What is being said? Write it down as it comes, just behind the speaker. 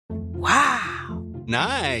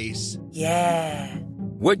Nice. Yeah.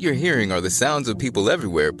 What you're hearing are the sounds of people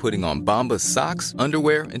everywhere putting on Bombas socks,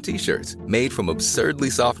 underwear, and T-shirts made from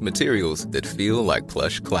absurdly soft materials that feel like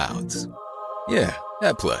plush clouds. Yeah,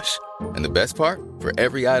 that plush. And the best part? For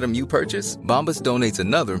every item you purchase, Bombas donates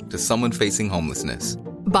another to someone facing homelessness.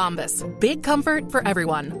 Bombas. Big comfort for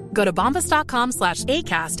everyone. Go to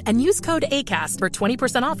bombas.com/ACAST and use code ACAST for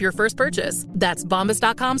 20% off your first purchase. That's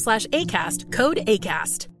bombas.com/ACAST. Code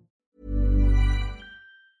ACAST.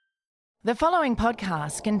 The following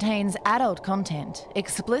podcast contains adult content,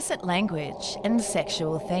 explicit language, and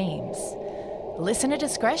sexual themes. Listener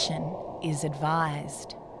discretion is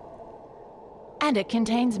advised. And it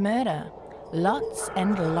contains murder. Lots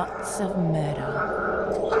and lots of murder.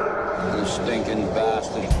 You stinking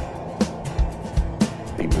bastard.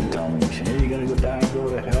 People tell me, hey, you're gonna go die and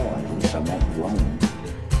go to hell. And at least I won't alone.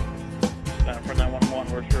 For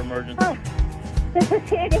 911, where's your emergency? Oh, this is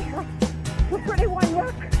Sandy. 231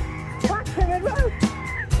 Rock. Watson Road.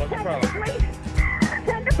 What's the problem?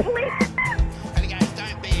 Send the police. And he goes,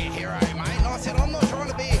 don't be a hero, mate. And I said, I'm not trying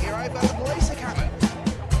to be a hero, but the police are coming.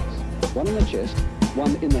 One in the chest,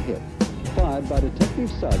 one in the hip. Fired by Detective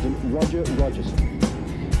Sergeant Roger Rogerson.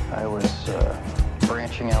 I was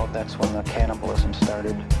branching out. That's when the cannibalism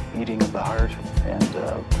started, eating of the heart and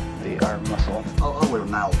the arm muscle. I would have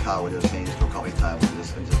nailed Carl with his hands to a coffee table and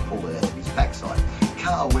just pulled it out of his backside.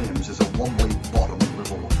 Carl Williams is a wobbly bottom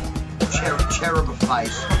little cherub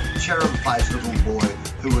face little boy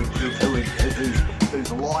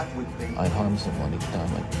whose life would be. I'd harm someone each time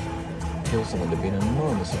I'd kill someone. There'd be an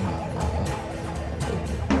enormous amount,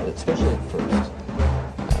 especially at first,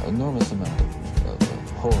 enormous amount of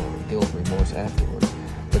horror, guilt, remorse afterwards.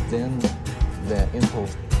 But then that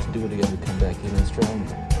impulse to do it again would come back even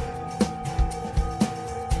stronger.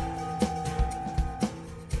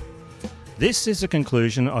 This is the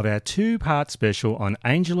conclusion of our two-part special on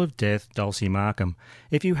Angel of Death, Dulcie Markham.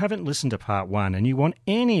 If you haven't listened to part one and you want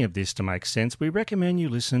any of this to make sense, we recommend you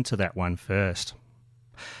listen to that one first.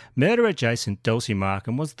 Murder-adjacent Dulcie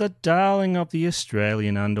Markham was the darling of the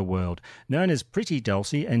Australian underworld. Known as Pretty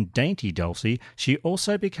Dulcie and Dainty Dulcie, she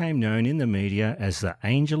also became known in the media as the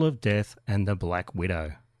Angel of Death and the Black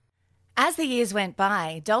Widow. As the years went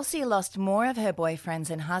by, Dulcie lost more of her boyfriends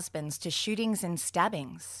and husbands to shootings and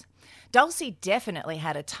stabbings. Dulcie definitely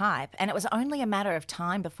had a type, and it was only a matter of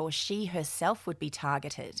time before she herself would be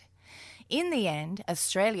targeted. In the end,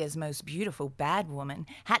 Australia's most beautiful bad woman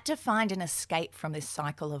had to find an escape from this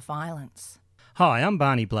cycle of violence. Hi, I'm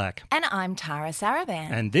Barney Black. And I'm Tara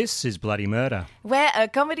Saraban. And this is Bloody Murder. We're a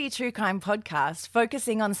comedy true crime podcast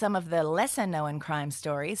focusing on some of the lesser-known crime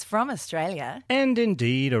stories from Australia. And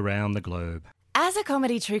indeed around the globe. As a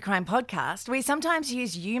comedy true crime podcast, we sometimes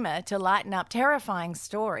use humour to lighten up terrifying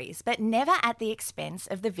stories, but never at the expense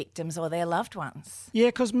of the victims or their loved ones. Yeah,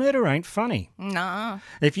 because murder ain't funny. No.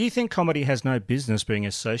 If you think comedy has no business being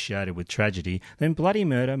associated with tragedy, then Bloody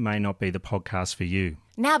Murder may not be the podcast for you.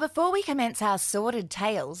 Now, before we commence our sordid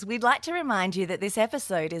tales, we'd like to remind you that this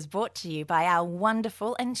episode is brought to you by our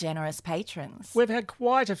wonderful and generous patrons. We've had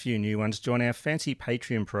quite a few new ones join our fancy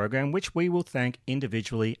Patreon program, which we will thank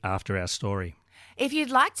individually after our story. If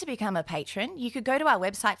you'd like to become a patron, you could go to our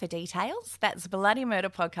website for details. That's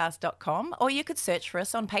bloodymurderpodcast.com, or you could search for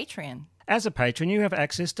us on Patreon. As a patron, you have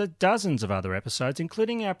access to dozens of other episodes,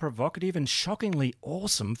 including our provocative and shockingly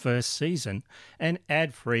awesome first season, and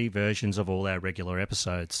ad-free versions of all our regular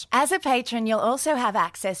episodes. As a patron, you'll also have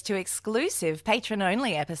access to exclusive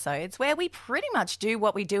patron-only episodes where we pretty much do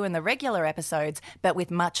what we do in the regular episodes, but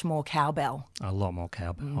with much more cowbell. A lot more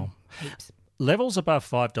cowbell. Heaps. Levels above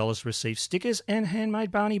 $5 receive stickers and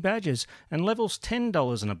handmade Barney badges, and levels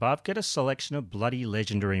 $10 and above get a selection of bloody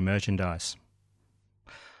legendary merchandise.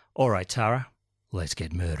 All right, Tara, let's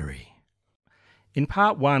get murdery. In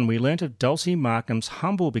part one, we learnt of Dulcie Markham's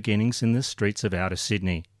humble beginnings in the streets of outer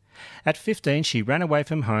Sydney. At 15, she ran away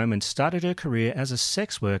from home and started her career as a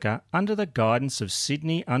sex worker under the guidance of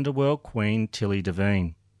Sydney underworld queen Tilly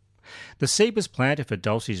Devine. The seed was planted for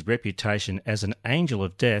Dulcie's reputation as an angel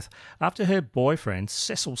of death after her boyfriend,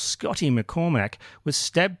 Cecil Scotty McCormack, was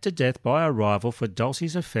stabbed to death by a rival for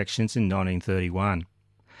Dulcie's affections in 1931.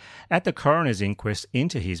 At the coroner's inquest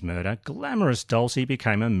into his murder, glamorous Dulcie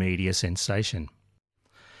became a media sensation.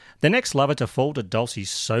 The next lover to fall to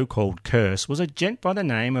Dulcie's so-called curse was a gent by the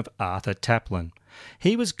name of Arthur Taplin.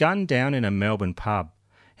 He was gunned down in a Melbourne pub.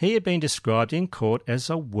 He had been described in court as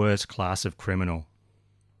a worst class of criminal.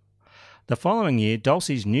 The following year,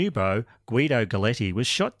 Dulcie's new beau, Guido Galletti, was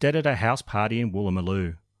shot dead at a house party in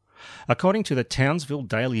Woolloomooloo. According to the Townsville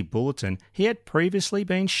Daily Bulletin, he had previously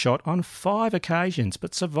been shot on 5 occasions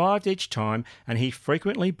but survived each time, and he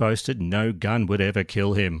frequently boasted no gun would ever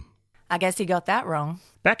kill him. I guess he got that wrong.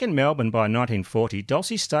 Back in Melbourne by 1940,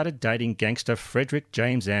 Dulcie started dating gangster Frederick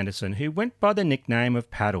James Anderson, who went by the nickname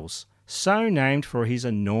of Paddles, so named for his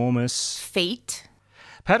enormous feet.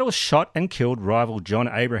 Paddles shot and killed rival John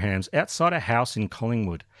Abrahams outside a house in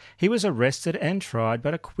Collingwood. He was arrested and tried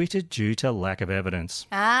but acquitted due to lack of evidence.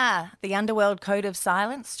 Ah, the underworld code of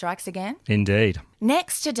silence strikes again? Indeed.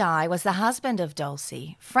 Next to die was the husband of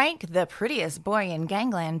Dulcie, Frank the prettiest boy in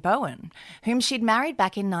Gangland Bowen, whom she'd married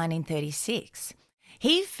back in 1936.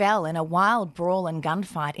 He fell in a wild brawl and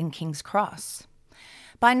gunfight in King's Cross.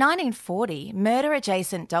 By 1940,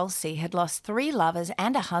 murder-adjacent Dulcie had lost 3 lovers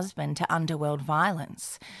and a husband to underworld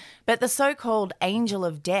violence. But the so-called Angel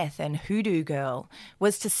of Death and Hoodoo Girl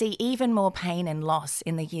was to see even more pain and loss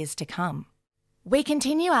in the years to come. We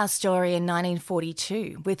continue our story in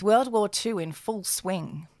 1942, with World War II in full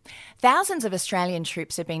swing. Thousands of Australian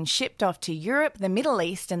troops had been shipped off to Europe, the Middle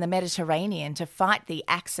East and the Mediterranean to fight the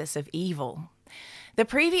Axis of evil. The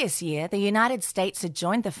previous year, the United States had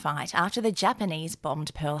joined the fight after the Japanese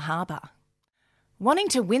bombed Pearl Harbor. Wanting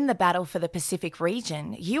to win the battle for the Pacific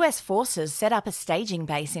region, US forces set up a staging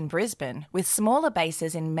base in Brisbane, with smaller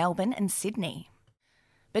bases in Melbourne and Sydney.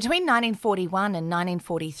 Between 1941 and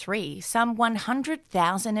 1943, some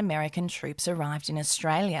 100,000 American troops arrived in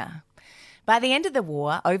Australia. By the end of the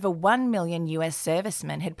war, over 1 million US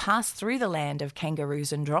servicemen had passed through the land of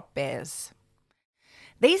kangaroos and drop bears.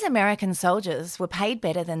 These American soldiers were paid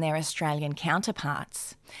better than their Australian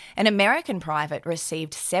counterparts. An American private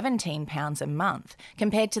received £17 a month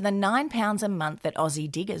compared to the £9 a month that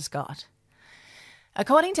Aussie diggers got.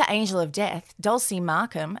 According to Angel of Death, Dulcie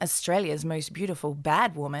Markham, Australia's most beautiful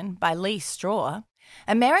bad woman, by Lee Straw,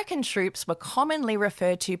 American troops were commonly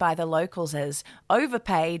referred to by the locals as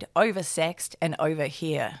overpaid, oversexed and over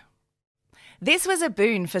here. This was a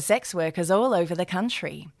boon for sex workers all over the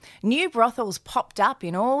country. New brothels popped up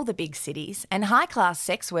in all the big cities, and high-class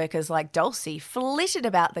sex workers like Dulcie flitted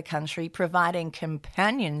about the country providing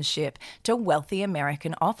companionship to wealthy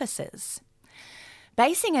American officers.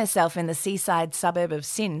 Basing herself in the seaside suburb of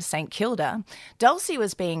St Kilda, Dulcie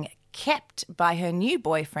was being kept by her new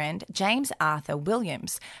boyfriend, James Arthur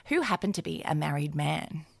Williams, who happened to be a married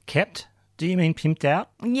man. Kept? Do you mean pimped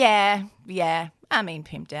out? Yeah, I mean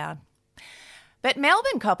pimped out. But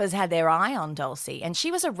Melbourne coppers had their eye on Dulcie, and she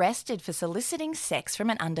was arrested for soliciting sex from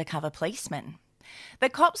an undercover policeman. The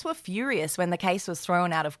cops were furious when the case was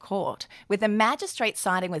thrown out of court, with the magistrate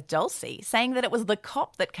siding with Dulcie, saying that it was the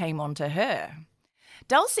cop that came on to her.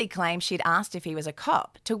 Dulcie claimed she'd asked if he was a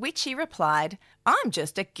cop, to which he replied, "I'm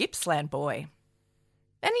just a Gippsland boy."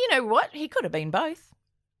 And you know what? He could have been both.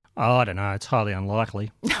 Oh, I don't know. It's highly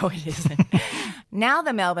unlikely. No, it isn't. Now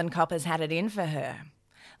the Melbourne coppers had it in for her.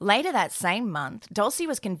 Later that same month, Dulcie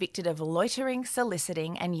was convicted of loitering,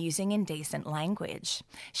 soliciting and using indecent language.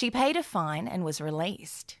 She paid a fine and was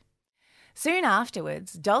released. Soon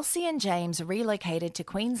afterwards, Dulcie and James relocated to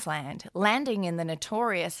Queensland, landing in the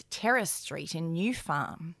notorious Terrace Street in New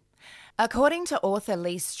Farm. According to author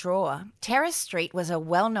Lee Straw, Terrace Street was a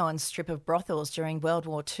well-known strip of brothels during World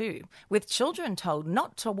War II, with children told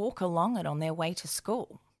not to walk along it on their way to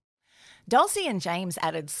school. Dulcie and James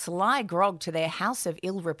added sly grog to their house of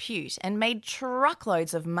ill repute and made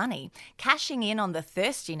truckloads of money, cashing in on the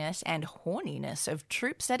thirstiness and horniness of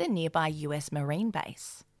troops at a nearby US Marine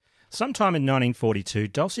base. Sometime in 1942,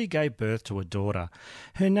 Dulcie gave birth to a daughter.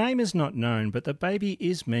 Her name is not known, but the baby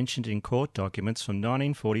is mentioned in court documents from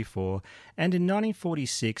 1944, and in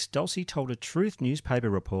 1946, Dulcie told a Truth newspaper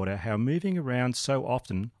reporter how moving around so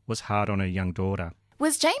often was hard on her young daughter.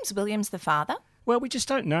 Was James Williams the father? Well, we just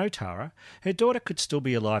don't know, Tara. Her daughter could still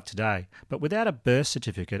be alive today, but without a birth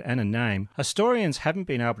certificate and a name, historians haven't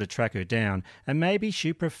been able to track her down, and maybe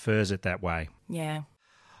she prefers it that way. Yeah.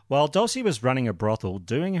 While Dulcie was running a brothel,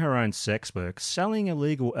 doing her own sex work, selling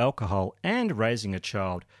illegal alcohol and raising a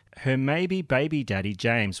child, her maybe baby daddy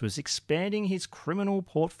James was expanding his criminal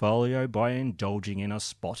portfolio by indulging in a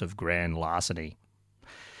spot of grand larceny.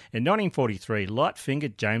 In 1943,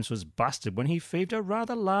 light-fingered James was busted when he thieved a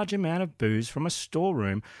rather large amount of booze from a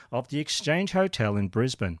storeroom of the Exchange Hotel in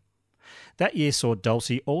Brisbane. That year saw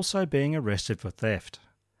Dulcie also being arrested for theft.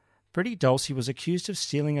 Pretty Dulcie was accused of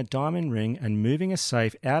stealing a diamond ring and moving a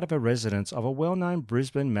safe out of a residence of a well-known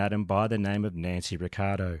Brisbane madam by the name of Nancy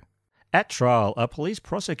Ricardo. At trial, a police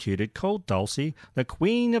prosecutor called Dulcie the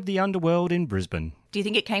Queen of the Underworld in Brisbane. Do you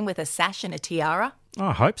think it came with a sash and a tiara?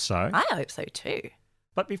 I hope so. I hope so too.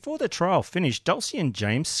 But before the trial finished, Dulcie and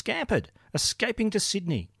James scampered, escaping to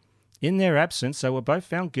Sydney. In their absence, they were both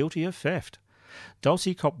found guilty of theft.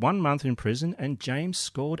 Dulcie copped 1 month in prison and James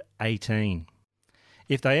scored 18.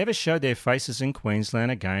 If they ever showed their faces in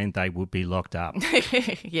Queensland again, they would be locked up.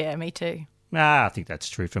 Yeah, me too. I think that's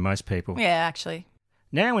true for most people. Yeah, actually.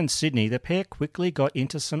 Now in Sydney, the pair quickly got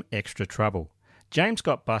into some extra trouble. James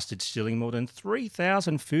got busted stealing more than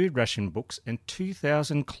 3,000 food ration books and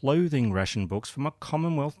 2,000 clothing ration books from a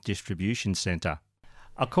Commonwealth distribution centre.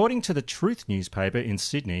 According to the Truth newspaper in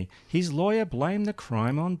Sydney, his lawyer blamed the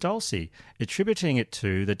crime on Dulcie, attributing it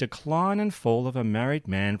to the decline and fall of a married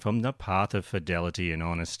man from the path of fidelity and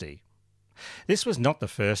honesty. This was not the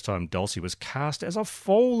first time Dulcie was cast as a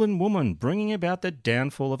fallen woman, bringing about the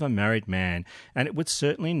downfall of a married man, and it would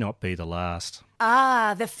certainly not be the last.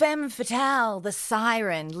 Ah, the femme fatale, the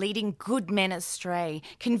siren, leading good men astray,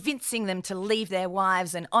 convincing them to leave their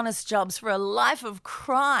wives and honest jobs for a life of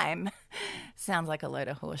crime. Sounds like a load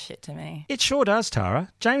of horseshit to me. It sure does,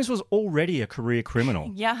 Tara. James was already a career criminal.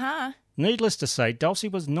 Yeah. Needless to say, Dulcie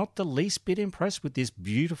was not the least bit impressed with this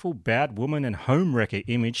beautiful, bad woman and homewrecker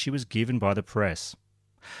image she was given by the press.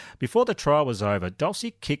 Before the trial was over,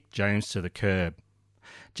 Dulcie kicked James to the curb.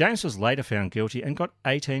 James was later found guilty and got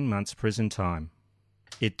 18 months prison time.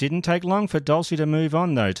 It didn't take long for Dulcie to move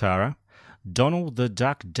on though, Tara. Donald the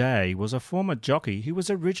Duck Day was a former jockey who was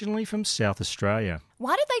originally from South Australia.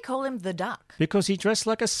 Why did they call him the Duck? Because he dressed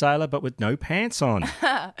like a sailor but with no pants on.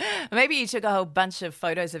 Maybe he took a whole bunch of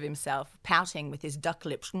photos of himself pouting with his duck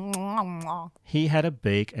lips. He had a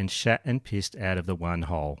beak and shat and pissed out of the one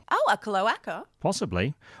hole. Oh, a cloaca?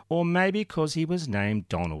 Possibly. Or maybe because he was named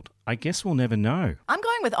Donald. I guess we'll never know. I'm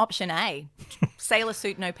going with option A. Sailor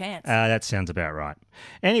suit, no pants. That sounds about right.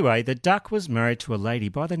 Anyway, the Duck was married to a lady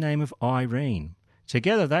by the name of Irene.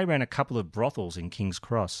 Together they ran a couple of brothels in King's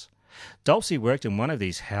Cross. Dulcie worked in one of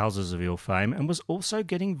these houses of ill fame and was also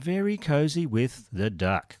getting very cosy with the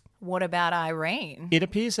Duck. What about Irene? It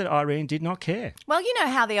appears that Irene did not care. Well, you know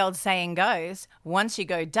how the old saying goes, once you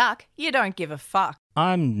go duck, you don't give a fuck.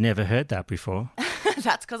 I've never heard that before.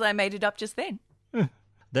 That's because I made it up just then.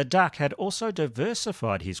 The Duck had also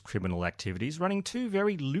diversified his criminal activities, running 2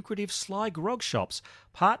 very lucrative sly grog shops,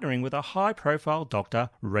 partnering with a high-profile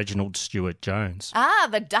doctor, Reginald Stewart Jones. Ah,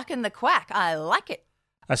 the Duck and the Quack. I like it.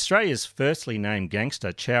 Australia's firstly named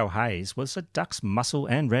gangster, Chow Hayes, was the Duck's muscle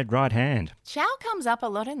and red right hand. Chow comes up a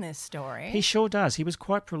lot in this story. He sure does. He was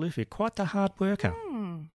quite prolific, quite the hard worker.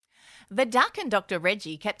 The Duck and Dr.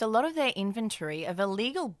 Reggie kept a lot of their inventory of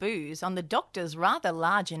illegal booze on the doctor's rather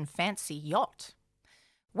large and fancy yacht.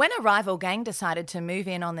 When a rival gang decided to move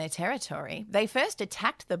in on their territory, they first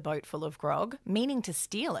attacked the boat full of grog, meaning to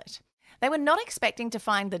steal it. They were not expecting to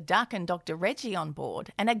find the Duck and Dr. Reggie on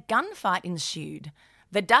board, and a gunfight ensued.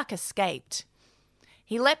 The Duck escaped.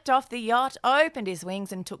 He leapt off the yacht, opened his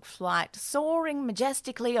wings and took flight, soaring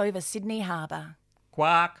majestically over Sydney Harbour.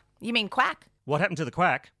 Quack. You mean Quack? What happened to the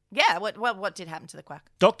Quack? Yeah, what did happen to the Quack?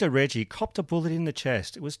 Dr. Reggie copped a bullet in the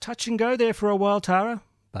chest. It was touch and go there for a while, Tara,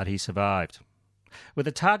 but he survived. With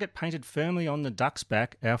the target painted firmly on the Duck's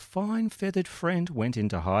back, our fine feathered friend went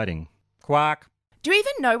into hiding. Quack. Do you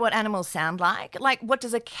even know what animals sound like? Like, what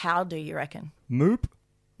does a cow do, you reckon? Moop.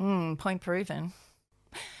 Point proven.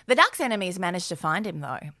 The Duck's enemies managed to find him,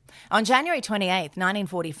 though. On January 28th,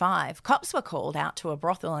 1945, cops were called out to a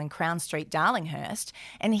brothel in Crown Street, Darlinghurst,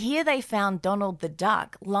 and here they found Donald the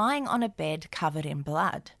Duck lying on a bed covered in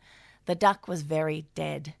blood. The Duck was very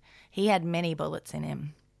dead. He had many bullets in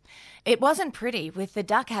him. It wasn't pretty, with the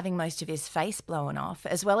Duck having most of his face blown off,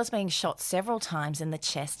 as well as being shot several times in the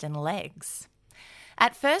chest and legs.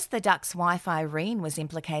 At first, the Duck's wife Irene was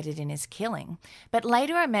implicated in his killing, but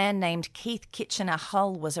later a man named Keith Kitchener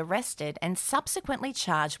Hull was arrested and subsequently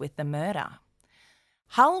charged with the murder.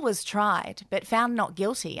 Hull was tried, but found not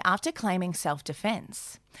guilty after claiming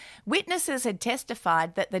self-defence. Witnesses had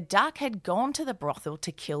testified that the Duck had gone to the brothel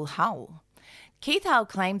to kill Hull. Keith Hull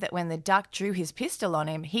claimed that when the Duck drew his pistol on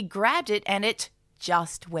him, he grabbed it and it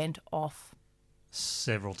just went off.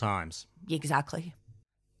 Several times. Exactly.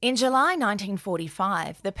 In July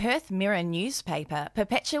 1945, the Perth Mirror newspaper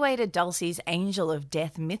perpetuated Dulcie's Angel of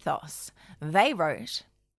Death mythos. They wrote,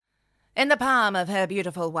 "In the palm of her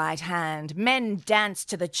beautiful white hand, men dance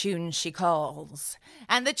to the tune she calls.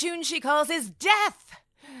 And the tune she calls is death!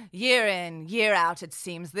 Year in, year out, it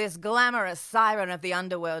seems, this glamorous siren of the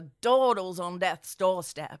underworld dawdles on death's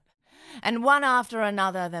doorstep. And one after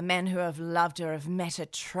another, the men who have loved her have met a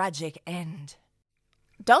tragic end."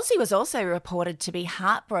 Dulcie was also reported to be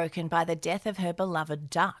heartbroken by the death of her beloved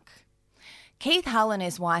Duck. Keith Hull and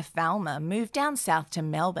his wife Valma moved down south to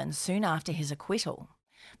Melbourne soon after his acquittal,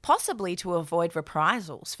 possibly to avoid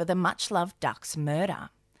reprisals for the much-loved Duck's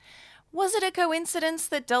murder. Was it a coincidence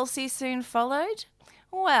that Dulcie soon followed?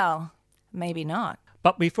 Well, maybe not.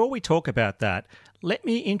 But before we talk about that, let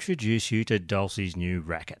me introduce you to Dulcie's new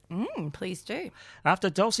racket. Please do. After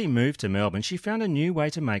Dulcie moved to Melbourne, she found a new way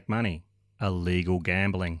to make money: illegal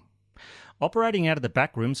gambling. Operating out of the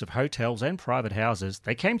back rooms of hotels and private houses,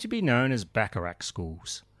 they came to be known as baccarat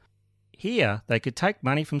schools. Here, they could take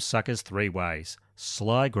money from suckers three ways: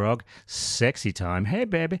 sly grog, sexy time, hey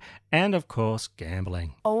baby, and of course,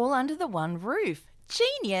 gambling. All under the one roof.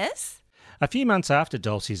 Genius! A few months after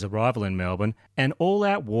Dulcie's arrival in Melbourne, an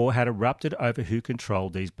all-out war had erupted over who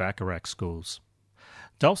controlled these baccarat schools.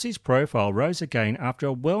 Dulcie's profile rose again after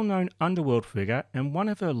a well-known underworld figure and one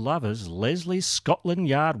of her lovers, Leslie Scotland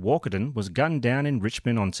Yard Walkerton, was gunned down in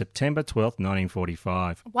Richmond on September 12,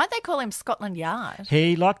 1945. Why'd they call him Scotland Yard?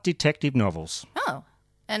 He liked detective novels. Oh,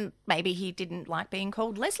 and maybe he didn't like being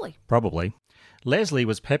called Leslie. Probably. Leslie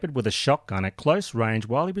was peppered with a shotgun at close range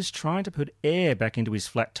while he was trying to put air back into his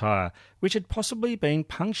flat tyre, which had possibly been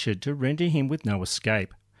punctured to render him with no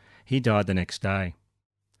escape. He died the next day.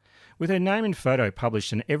 With her name and photo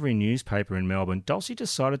published in every newspaper in Melbourne, Dulcie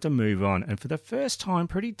decided to move on, and for the first time,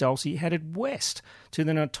 Pretty Dulcie headed west to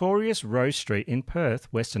the notorious Rose Street in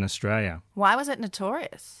Perth, Western Australia. Why was it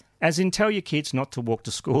notorious? As in, tell your kids not to walk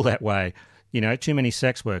to school that way. You know, too many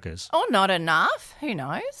sex workers. Or not enough. Who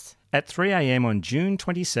knows? At 3 a.m. on June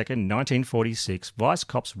 22, 1946, Vice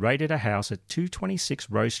cops raided a house at 226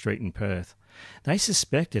 Rose Street in Perth. They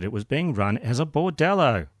suspected it was being run as a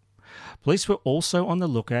bordello. Police were also on the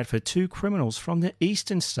lookout for two criminals from the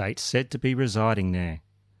eastern states said to be residing there.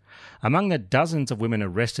 Among the dozens of women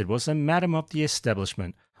arrested was the madam of the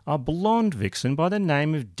establishment, a blonde vixen by the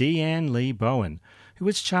name of Deanne Lee Bowen, who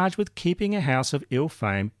was charged with keeping a house of ill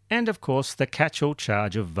fame and, of course, the catch-all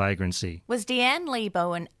charge of vagrancy. Was Deanne Lee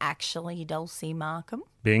Bowen actually Dulcie Markham?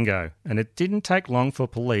 Bingo. And it didn't take long for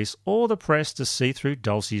police or the press to see through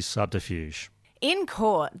Dulcie's subterfuge. In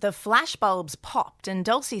court, the flashbulbs popped and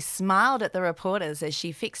Dulcie smiled at the reporters as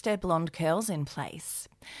she fixed her blonde curls in place.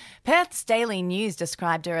 Perth's Daily News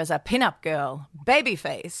described her as a pin-up girl,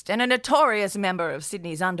 baby-faced, and a notorious member of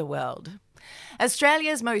Sydney's underworld.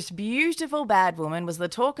 Australia's most beautiful bad woman was the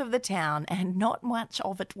talk of the town, and not much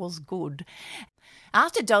of it was good.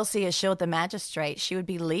 After Dulcie assured the magistrate she would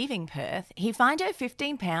be leaving Perth, he fined her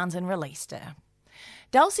 £15 and released her.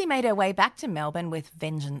 Dulcie made her way back to Melbourne with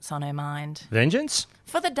vengeance on her mind. Vengeance?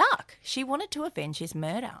 For the duck. She wanted to avenge his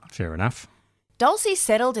murder. Fair enough. Dulcie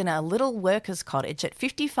settled in a little workers' cottage at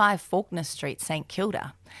 55 Faulkner Street, St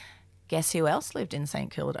Kilda. Guess who else lived in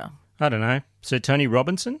St Kilda? I don't know. Sir Tony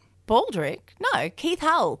Robinson? Baldrick? No, Keith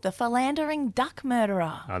Hull, the philandering duck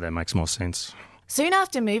murderer. Oh, that makes more sense. Soon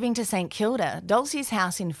after moving to St Kilda, Dulcie's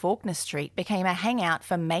house in Faulkner Street became a hangout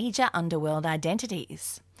for major underworld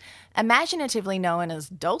identities. Imaginatively known as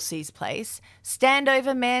Dulcie's Place,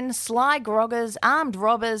 standover men, sly groggers, armed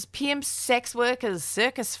robbers, pimps, sex workers,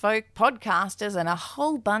 circus folk, podcasters, and a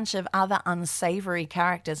whole bunch of other unsavoury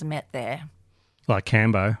characters met there. Like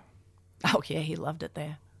Cambo. Oh yeah, he loved it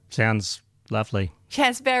there. Sounds lovely.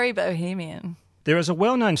 Yes, very bohemian. There is a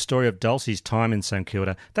well-known story of Dulcie's time in St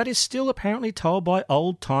Kilda that is still apparently told by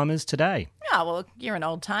old-timers today. Oh, well, you're an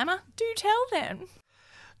old-timer. Do tell then.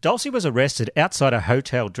 Dulcie was arrested outside a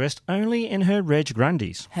hotel dressed only in her Reg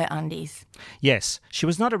Grundies. Her undies. Yes, she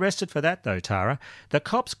was not arrested for that though, Tara. The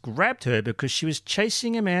cops grabbed her because she was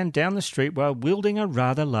chasing a man down the street while wielding a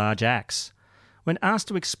rather large axe. When asked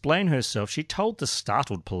to explain herself, she told the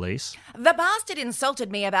startled police, "The bastard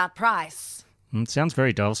insulted me about price." Sounds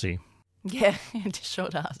very Dulcie. Yeah, it sure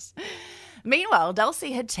does. Meanwhile,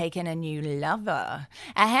 Dulcie had taken a new lover,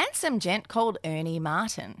 a handsome gent called Ernie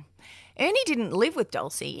Martin. Ernie didn't live with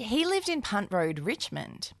Dulcie, he lived in Punt Road,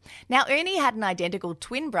 Richmond. Now, Ernie had an identical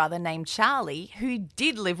twin brother named Charlie who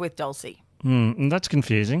did live with Dulcie. That's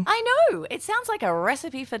confusing. I know, it sounds like a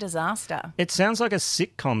recipe for disaster. It sounds like a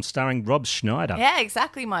sitcom starring Rob Schneider. Yeah,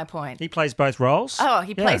 exactly my point. He plays both roles? Oh,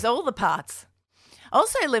 he plays all the parts.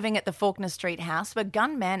 Also living at the Faulkner Street house were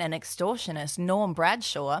gunman and extortionist Norm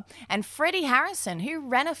Bradshaw and Freddie Harrison, who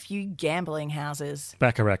ran a few gambling houses.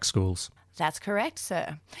 Baccarat schools. That's correct,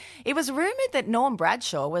 sir. It was rumoured that Norm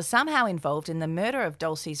Bradshaw was somehow involved in the murder of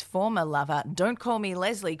Dulcie's former lover, don't call me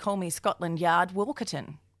Leslie, call me Scotland Yard,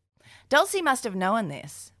 Walkerton. Dulcie must have known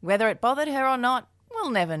this. Whether it bothered her or not,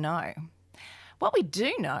 we'll never know. What we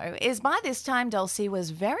do know is by this time Dulcie was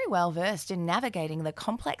very well versed in navigating the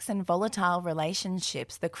complex and volatile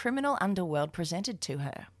relationships the criminal underworld presented to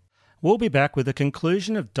her. We'll be back with the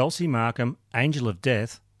conclusion of Dulcie Markham, Angel of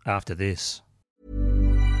Death, after this.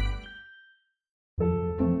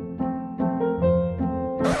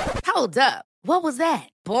 Hold up. What was that?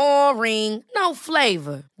 Boring. No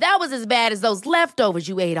flavor. That was as bad as those leftovers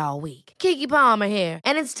you ate all week. Keke Palmer here.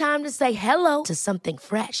 And it's time to say hello to something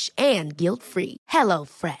fresh and guilt-free. Hello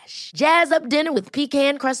Fresh. Jazz up dinner with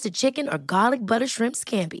pecan-crusted chicken or garlic butter shrimp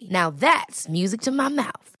scampi. Now that's music to my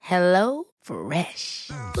mouth. Hello Fresh.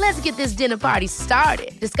 Let's get this dinner party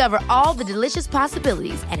started. Discover all the delicious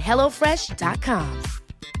possibilities at hellofresh.com.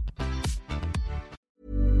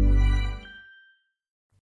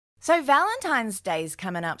 So Valentine's Day's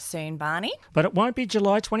coming up soon, Barney. But it won't be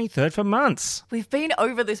July 23rd for months. We've been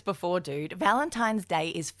over this before, dude. Valentine's Day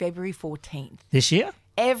is February 14th. This year?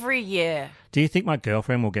 Every year. Do you think my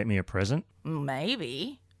girlfriend will get me a present?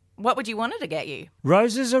 Maybe. What would you want her to get you?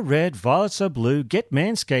 Roses are red, violets are blue. Get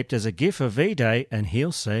Manscaped as a gift for V-Day and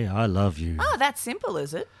he'll say I love you. Oh, that's simple,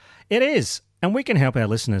 is it? It is. And we can help our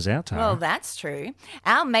listeners out, Tara. Well, that's true.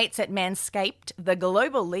 Our mates at Manscaped, the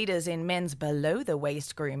global leaders in men's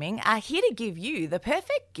below-the-waist grooming, are here to give you the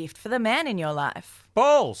perfect gift for the man in your life.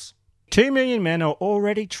 Balls! 2 million men are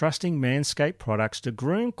already trusting Manscaped products to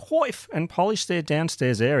groom, coif and polish their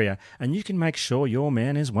downstairs area, and you can make sure your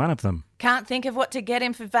man is one of them. Can't think of what to get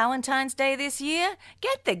him for Valentine's Day this year?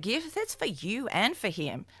 Get the gift that's for you and for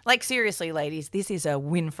him. Like, seriously, ladies, this is a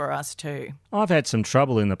win for us too. I've had some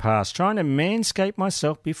trouble in the past trying to manscape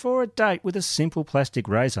myself before a date with a simple plastic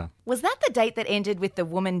razor. Was that the date that ended with the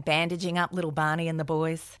woman bandaging up little Barney and the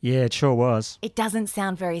boys? Yeah, it sure was. It doesn't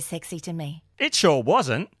sound very sexy to me. It sure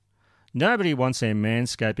wasn't. Nobody wants their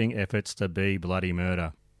manscaping efforts to be bloody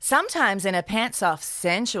murder. Sometimes in a pants-off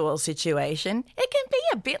sensual situation, it can be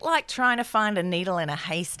a bit like trying to find a needle in a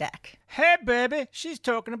haystack. Hey, baby, she's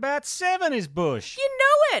talking about 70s bush. You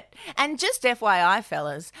know it! And just FYI,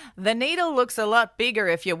 fellas, the needle looks a lot bigger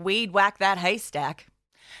if you weed-whack that haystack.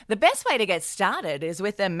 The best way to get started is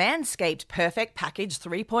with the Manscaped Perfect Package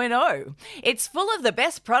 3.0. It's full of the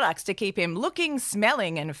best products to keep him looking,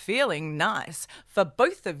 smelling and feeling nice for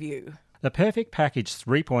both of you. The Perfect Package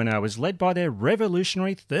 3.0 is led by their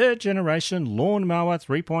revolutionary third-generation Lawnmower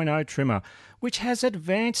 3.0 trimmer, which has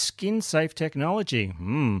advanced skin-safe technology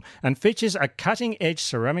and features a cutting-edge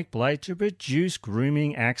ceramic blade to reduce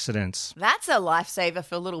grooming accidents. That's a lifesaver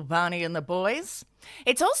for little Barney and the boys.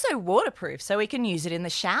 It's also waterproof, so we can use it in the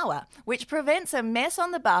shower, which prevents a mess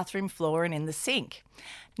on the bathroom floor and in the sink.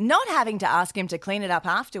 Not having to ask him to clean it up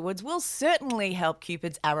afterwards will certainly help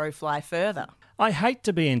Cupid's arrow fly further. I hate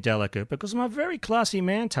to be indelicate because I'm a very classy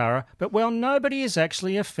man, Tara, but well, nobody is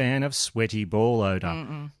actually a fan of sweaty ball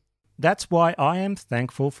odour. That's why I am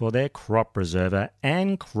thankful for their Crop Preserver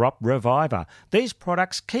and Crop Reviver. These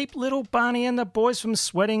products keep little Barney and the boys from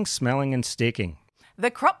sweating, smelling and sticking. The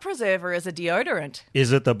Crop Preserver is a deodorant.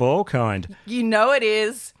 Is it the ball kind? You know it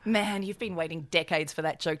is. Man, you've been waiting decades for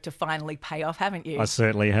that joke to finally pay off, haven't you? I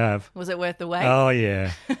certainly have. Was it worth the wait? Oh,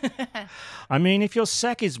 yeah. I mean, if your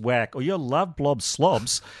sack is whack or your love blob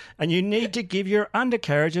slobs and you need to give your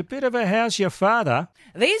undercarriage a bit of a how's your father...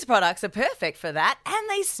 These products are perfect for that and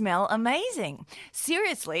they smell amazing.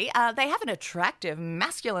 Seriously, they have an attractive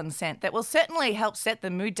masculine scent that will certainly help set the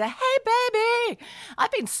mood to, hey, baby!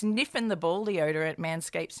 I've been sniffing the ball deodorant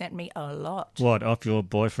Manscaped sent me a lot. What, off your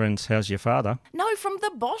boyfriend's how's your father? No, from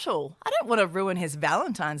the bottle. I don't want to ruin his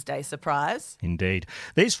Valentine's Day surprise. Indeed.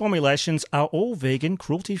 These formulations are all vegan,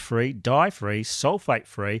 cruelty-free, dye-free,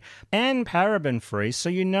 sulfate-free and paraben-free, so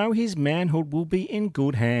you know his manhood will be in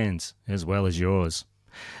good hands, as well as yours.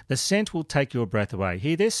 The scent will take your breath away.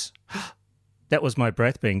 Hear this? That was my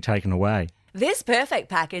breath being taken away. This perfect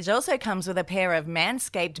package also comes with a pair of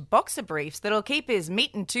Manscaped boxer briefs that'll keep his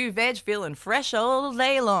meat and two veg feeling fresh all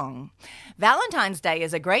day long. Valentine's Day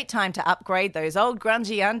is a great time to upgrade those old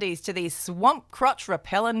grungy undies to these swamp crotch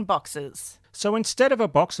repellent boxers. So instead of a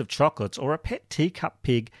box of chocolates or a pet teacup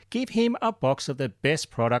pig, give him a box of the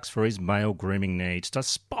best products for his male grooming needs to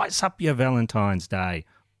spice up your Valentine's Day.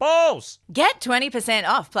 Balls! Get 20%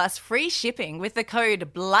 off plus free shipping with the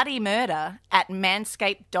code BLOODYMURDER at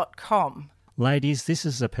manscaped.com. Ladies, this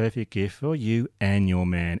is a perfect gift for you and your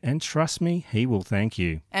man, and trust me, he will thank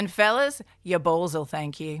you. And fellas, your balls will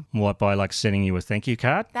thank you. What, by like sending you a thank you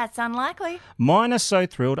card? That's unlikely. Mine are so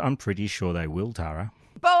thrilled, I'm pretty sure they will, Tara.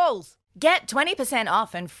 Balls! Get 20%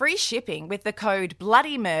 off and free shipping with the code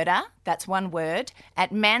BLOODYMURDER, that's one word,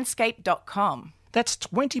 at manscaped.com. That's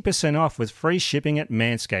 20% off with free shipping at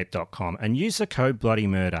manscaped.com and use the code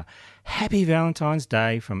BLOODYMURDER. Happy Valentine's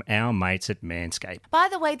Day from our mates at Manscaped. By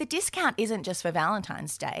the way, the discount isn't just for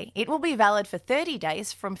Valentine's Day. It will be valid for 30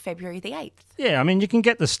 days from February the 8th. Yeah, I mean, you can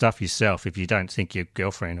get the stuff yourself if you don't think your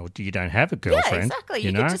girlfriend or you don't have a girlfriend. Yeah,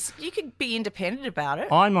 exactly. You could be independent about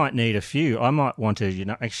it. I might need a few. I might want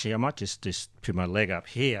to, actually, I might just put my leg up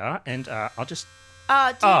here and I'll just...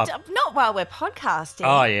 Not while we're podcasting.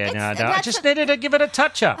 Oh, yeah, no. I just needed to give it a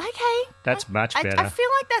touch-up. Okay. That's much better. I feel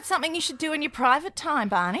like that's something you should do in your private time,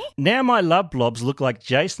 Barney. Now my love blobs look like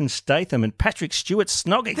Jason Statham and Patrick Stewart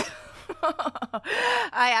snogging.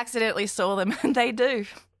 I accidentally saw them, and they do.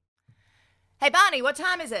 Hey, Barney, what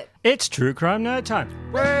time is it? It's True Crime Nerd Time.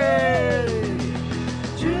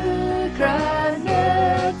 True Crime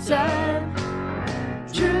Nerd Time.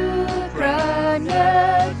 True Crime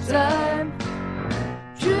Nerd Time.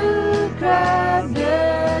 True Crime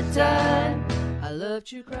Nerd Time. I love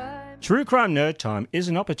true crime. True Crime Nerd Time is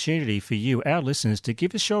an opportunity for you, our listeners, to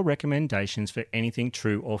give us your recommendations for anything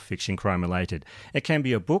true or fiction crime related. It can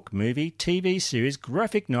be a book, movie, TV series,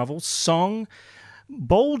 graphic novel, song,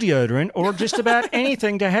 ball deodorant, or just about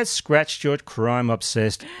anything that has scratched your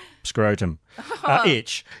crime-obsessed scrotum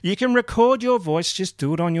itch. You can record your voice, just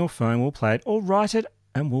do it on your phone, we'll play it, or write it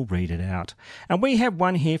and we'll read it out. And we have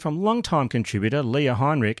one here from longtime contributor Leah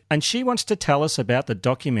Heinrich, and she wants to tell us about the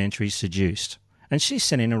documentary Seduced. And she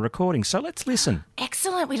sent in a recording, so let's listen.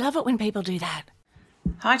 Excellent. We love it when people do that.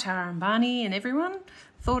 Hi, Tara and Barney and everyone.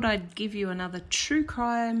 Thought I'd give you another true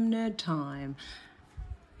crime nerd time.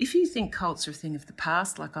 If you think cults are a thing of the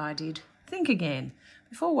past like I did, think again.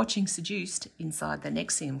 Before watching Seduced inside the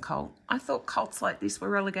NXIVM cult, I thought cults like this were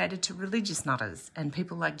relegated to religious nutters and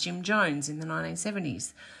people like Jim Jones in the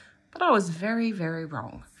 1970s. But I was very, very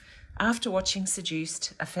wrong. After watching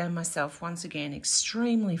Seduced, I found myself once again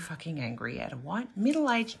extremely fucking angry at a white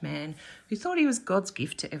middle-aged man who thought he was God's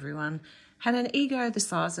gift to everyone, had an ego the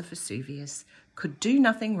size of Vesuvius, could do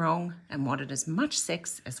nothing wrong and wanted as much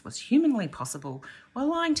sex as was humanly possible while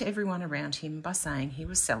lying to everyone around him by saying he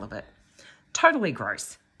was celibate. Totally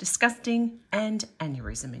gross, disgusting and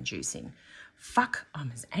aneurysm-inducing. Fuck,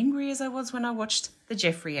 I'm as angry as I was when I watched the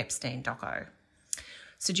Jeffrey Epstein doco.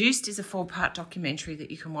 Seduced is a 4-part documentary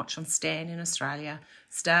that you can watch on Stan in Australia,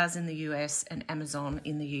 Stars in the US and Amazon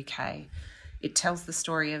in the UK. It tells the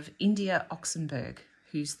story of India Oxenberg,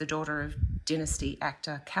 who's the daughter of Dynasty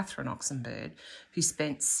actor Catherine Oxenberg, who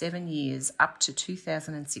spent 7 years up to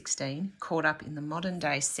 2016 caught up in the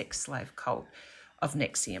modern-day sex slave cult of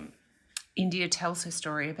NXIVM. India tells her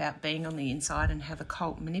story about being on the inside and how the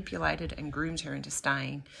cult manipulated and groomed her into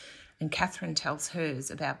staying, and Catherine tells hers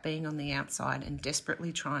about being on the outside and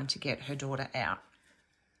desperately trying to get her daughter out.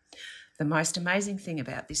 The most amazing thing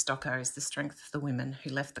about this doco is the strength of the women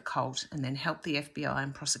who left the cult and then helped the FBI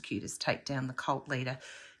and prosecutors take down the cult leader,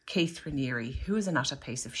 Keith Raniere, who was an utter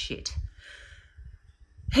piece of shit.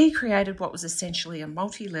 He created what was essentially a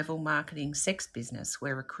multi-level marketing sex business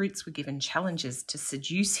where recruits were given challenges to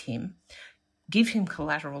seduce him, give him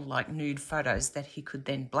collateral like nude photos that he could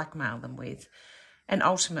then blackmail them with, and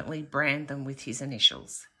ultimately brand them with his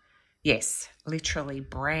initials. Yes, literally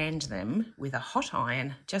brand them with a hot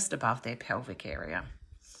iron just above their pelvic area.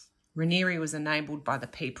 Raniere was enabled by the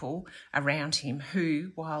people around him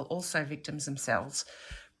who, while also victims themselves,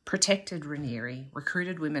 protected Raniere,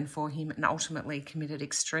 recruited women for him, and ultimately committed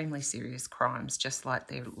extremely serious crimes, just like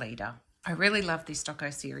their leader. I really loved this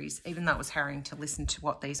doco-series, even though it was harrowing to listen to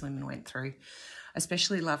what these women went through. I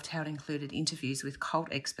especially loved how it included interviews with cult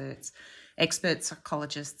experts, expert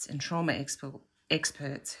psychologists and trauma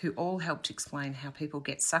experts who all helped explain how people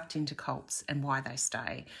get sucked into cults and why they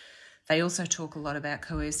stay. They also talk a lot about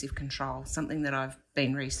coercive control, something that I've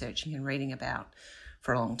been researching and reading about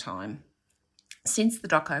for a long time. Since the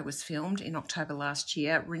doco was filmed in October last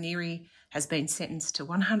year, Raniere has been sentenced to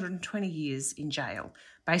 120 years in jail,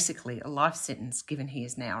 basically a life sentence given he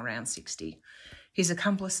is now around 60. His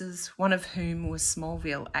accomplices, one of whom was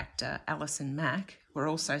Smallville actor Alison Mack, were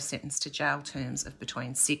also sentenced to jail terms of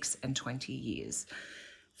between 6 and 20 years.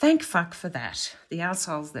 Thank fuck for that. The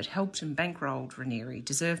arseholes that helped and bankrolled Raniere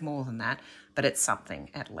deserve more than that, but it's something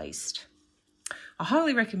at least. I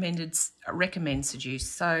highly recommend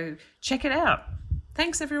Seduced, so check it out.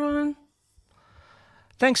 Thanks, everyone.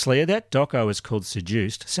 Thanks, Leah. That doco is called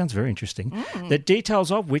Seduced. Sounds very interesting. The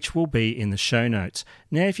details of which will be in the show notes.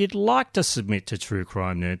 Now, if you'd like to submit to True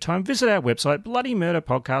Crime Nerd Time, visit our website,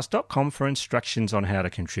 bloodymurderpodcast.com, for instructions on how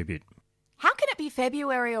to contribute. How can it be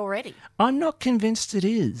February already? I'm not convinced it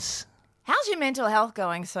is. How's your mental health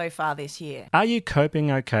going so far this year? Are you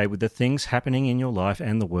coping okay with the things happening in your life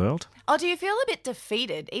and the world? Or do you feel a bit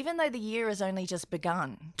defeated, even though the year has only just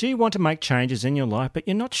begun? Do you want to make changes in your life, but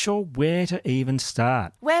you're not sure where to even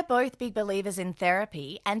start? We're both big believers in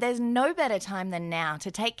therapy, and there's no better time than now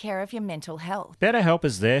to take care of your mental health. BetterHelp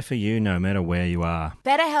is there for you no matter where you are.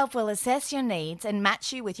 BetterHelp will assess your needs and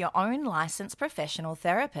match you with your own licensed professional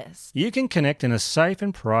therapist. You can connect in a safe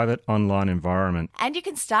and private online environment. And you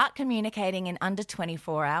can start communicating communicating in under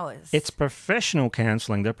 24 hours. It's professional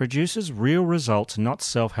counselling that produces real results, not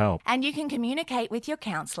self-help. And you can communicate with your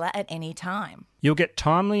counsellor at any time. You'll get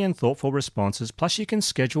timely and thoughtful responses, plus you can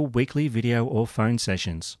schedule weekly video or phone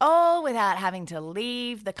sessions. All without having to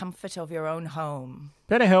leave the comfort of your own home.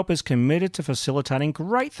 BetterHelp is committed to facilitating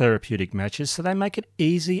great therapeutic matches, so they make it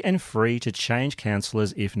easy and free to change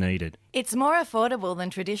counsellors if needed. It's more affordable than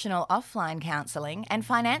traditional offline counselling, and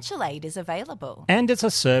financial aid is available. And it's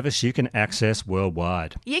a service you can access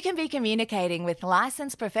worldwide. You can be communicating with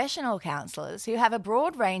licensed professional counsellors who have a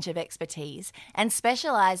broad range of expertise and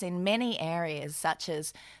specialise in many areas such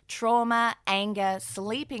as trauma, anger,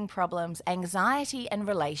 sleeping problems, anxiety and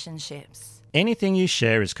relationships. Anything you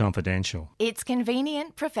share is confidential. It's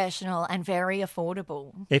convenient, professional and very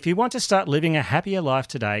affordable. If you want to start living a happier life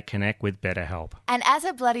today, connect with BetterHelp. And as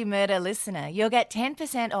a Bloody Murder listener, you'll get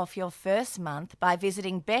 10% off your first month by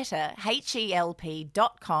visiting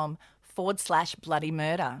betterhelp.com/bloody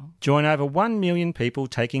murder. Join over 1 million people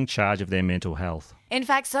taking charge of their mental health. In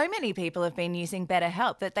fact, so many people have been using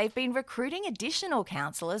BetterHelp that they've been recruiting additional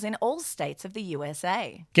counsellors in all states of the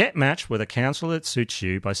USA. Get matched with a counsellor that suits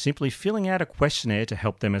you by simply filling out a questionnaire to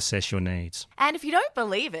help them assess your needs. And if you don't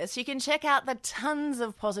believe us, you can check out the tons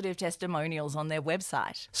of positive testimonials on their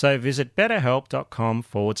website. So visit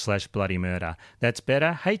betterhelp.com/bloody murder. That's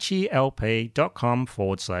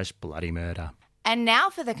betterhelp.com/bloody murder. And now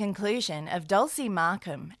for the conclusion of Dulcie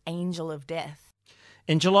Markham, Angel of Death.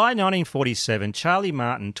 In July 1947, Charlie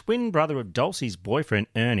Martin, twin brother of Dulcie's boyfriend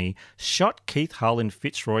Ernie, shot Keith Hull in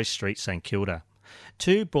Fitzroy Street, St Kilda.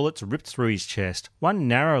 2 bullets ripped through his chest, one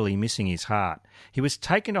narrowly missing his heart. He was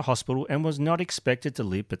taken to hospital and was not expected to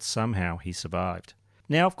live, but somehow he survived.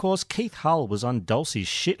 Now, of course, Keith Hull was on Dulcie's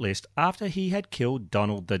shit list after he had killed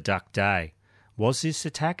Donald the Duck Day. Was this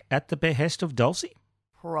attack at the behest of Dulcie?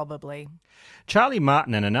 Probably. Charlie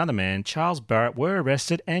Martin and another man, Charles Barrett, were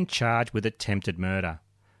arrested and charged with attempted murder.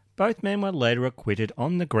 Both men were later acquitted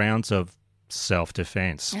on the grounds of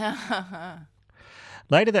self-defence.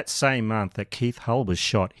 Later that same month that Keith Hull was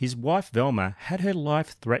shot, his wife Velma had her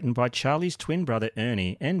life threatened by Charlie's twin brother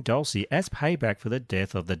Ernie and Dulcie as payback for the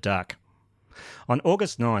death of the duck. On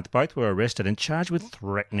August 9th, both were arrested and charged with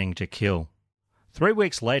threatening to kill. 3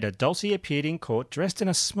 weeks later, Dulcie appeared in court dressed in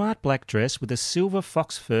a smart black dress with a silver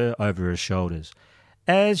fox fur over her shoulders.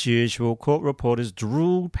 As usual, court reporters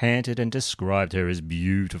drooled, panted and described her as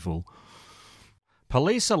beautiful.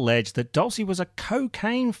 Police alleged that Dulcie was a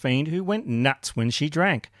cocaine fiend who went nuts when she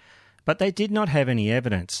drank, but they did not have any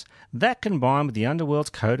evidence. That, combined with the underworld's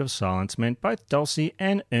code of silence, meant both Dulcie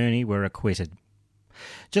and Ernie were acquitted.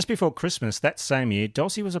 Just before Christmas that same year,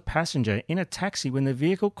 Dulcie was a passenger in a taxi when the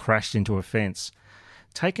vehicle crashed into a fence.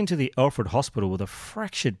 Taken to the Alfred Hospital with a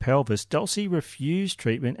fractured pelvis, Dulcie refused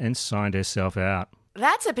treatment and signed herself out.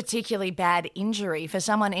 That's a particularly bad injury for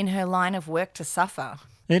someone in her line of work to suffer.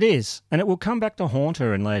 It is, and it will come back to haunt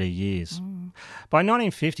her in later years. By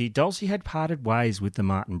 1950, Dulcie had parted ways with the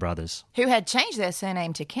Martin brothers, who had changed their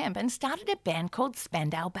surname to Kemp and started a band called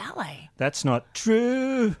Spandau Ballet. That's not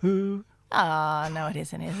true. Oh, no it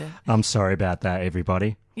isn't, is it? I'm sorry about that,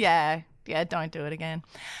 everybody. Yeah, don't do it again.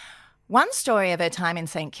 One story of her time in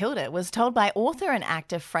St Kilda was told by author and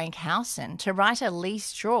actor Frank Howson to writer Lee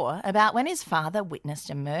Straw about when his father witnessed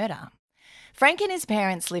a murder. Frank and his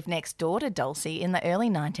parents lived next door to Dulcie in the early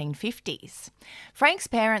 1950s. Frank's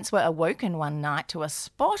parents were awoken one night to a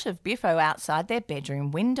spot of biffo outside their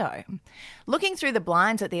bedroom window. Looking through the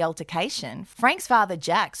blinds at the altercation, Frank's father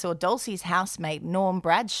Jack saw Dulcie's housemate Norm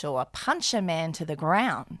Bradshaw punch a man to the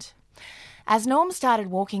ground. As Norm started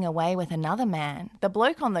walking away with another man, the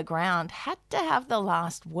bloke on the ground had to have the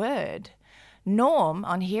last word. Norm,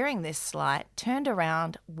 on hearing this slight, turned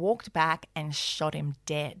around, walked back and shot him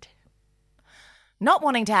dead. Not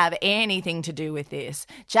wanting to have anything to do with this,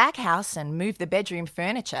 Jack Howson moved the bedroom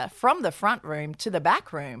furniture from the front room to the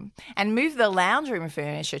back room and moved the lounge room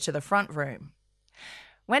furniture to the front room.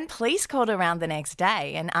 When police called around the next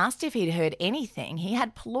day and asked if he'd heard anything, he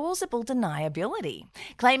had plausible deniability,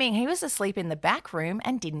 claiming he was asleep in the back room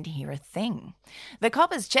and didn't hear a thing. The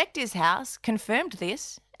coppers checked his house, confirmed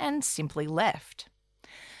this, and simply left.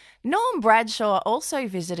 Norm Bradshaw also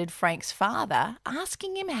visited Frank's father,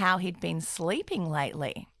 asking him how he'd been sleeping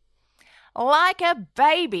lately. "Like a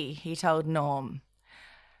baby," he told Norm.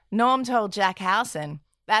 Norm told Jack Howson,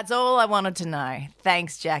 "That's all I wanted to know.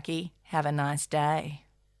 Thanks, Jackie. Have a nice day."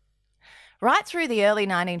 Right through the early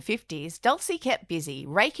 1950s, Dulcie kept busy,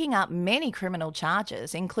 raking up many criminal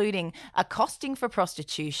charges, including accosting for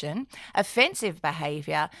prostitution, offensive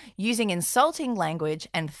behaviour, using insulting language,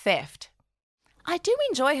 and theft. I do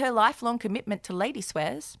enjoy her lifelong commitment to lady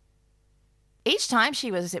swears. Each time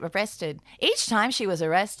she was arrested,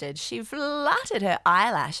 she fluttered her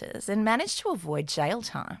eyelashes and managed to avoid jail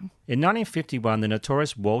time. In 1951, the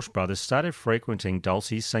notorious Walsh brothers started frequenting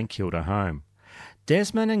Dulcie's St Kilda home.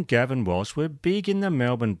 Desmond and Gavin Walsh were big in the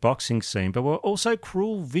Melbourne boxing scene, but were also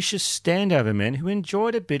cruel, vicious standover men who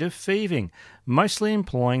enjoyed a bit of thieving, mostly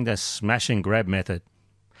employing the smash and grab method.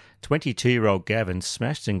 22-year-old Gavin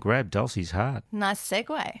smashed and grabbed Dulcie's heart. Nice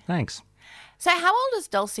segue. Thanks. So how old is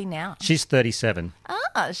Dulcie now? She's 37.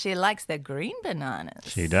 Ah, she likes the green bananas.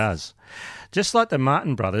 She does. Just like the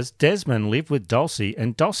Martin brothers, Desmond lived with Dulcie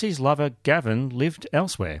and Dulcie's lover Gavin lived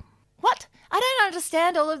elsewhere. What? I don't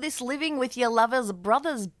understand all of this living with your lover's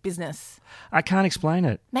brother's business. I can't explain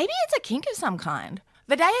it. Maybe it's a kink of some kind.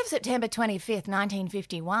 The day of September 25th,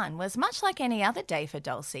 1951 was much like any other day for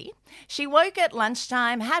Dulcie. She woke at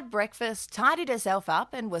lunchtime, had breakfast, tidied herself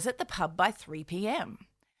up and was at the pub by 3 p.m.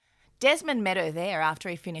 Desmond met her there after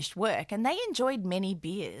he finished work and they enjoyed many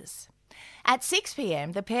beers. At 6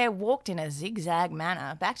 p.m, the pair walked in a zigzag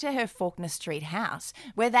manner back to her Faulkner Street house,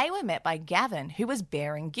 where they were met by Gavin, who was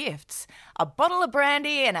bearing gifts, a bottle of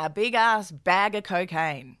brandy and a big-ass bag of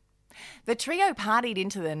cocaine. The trio partied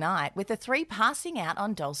into the night, with the three passing out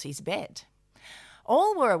on Dulcie's bed.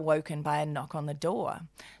 All were awoken by a knock on the door.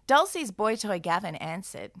 Dulcie's boy toy Gavin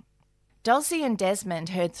answered. Dulcie and Desmond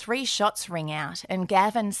heard 3 shots ring out, and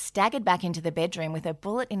Gavin staggered back into the bedroom with a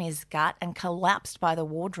bullet in his gut and collapsed by the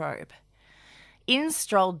wardrobe. In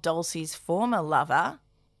strolled Dulcie's former lover,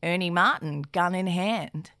 Ernie Martin, gun in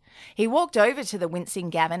hand. He walked over to the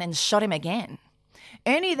wincing Gavin and shot him again.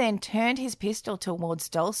 Ernie then turned his pistol towards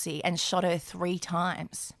Dulcie and shot her 3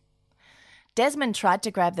 times. Desmond tried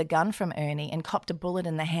to grab the gun from Ernie and copped a bullet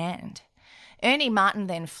in the hand. Ernie Martin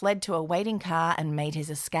then fled to a waiting car and made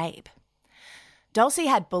his escape. Dulcie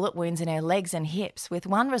had bullet wounds in her legs and hips, with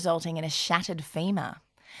one resulting in a shattered femur.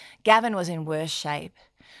 Gavin was in worse shape.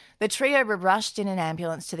 The trio were rushed in an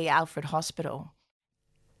ambulance to the Alfred Hospital.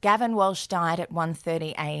 Gavin Walsh died at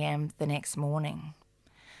 1:30 a.m. the next morning.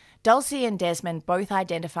 Dulcie and Desmond both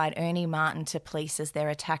identified Ernie Martin to police as their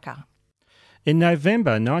attacker. In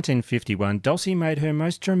November 1951, Dulcie made her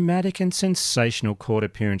most dramatic and sensational court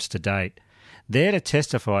appearance to date. There to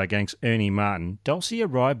testify against Ernie Martin, Dulcie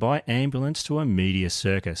arrived by ambulance to a media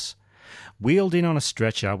circus. Wheeled in on a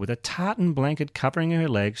stretcher with a tartan blanket covering her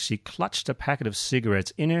legs, she clutched a packet of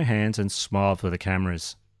cigarettes in her hands and smiled for the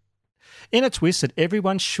cameras. In a twist that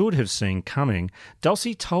everyone should have seen coming,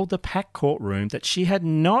 Dulcie told the packed courtroom that she had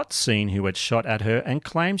not seen who had shot at her and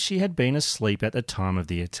claimed she had been asleep at the time of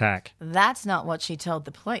the attack. That's not what she told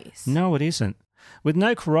the police. No, it isn't. With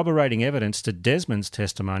no corroborating evidence to Desmond's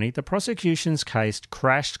testimony, the prosecution's case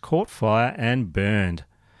crashed, caught fire and burned.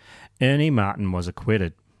 Ernie Martin was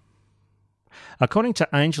acquitted. According to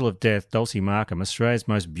Angel of Death, Dulcie Markham, Australia's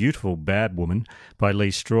most beautiful bad woman, by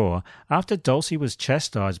Lee Straw, after Dulcie was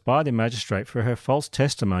chastised by the magistrate for her false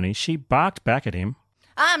testimony, she barked back at him,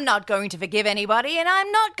 I'm not going to forgive anybody and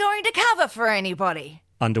I'm not going to cover for anybody.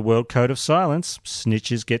 Underworld code of silence,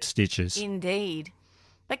 snitches get stitches. Indeed.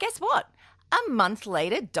 But guess what? A month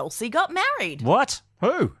later, Dulcie got married. What?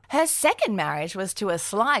 Who? Her second marriage was to a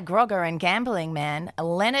sly grogger and gambling man,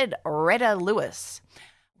 Leonard Redder Lewis.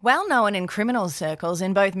 Well known in criminal circles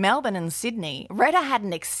in both Melbourne and Sydney, Redder had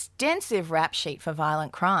an extensive rap sheet for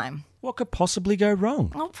violent crime. What could possibly go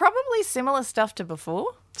wrong? Well, probably similar stuff to before.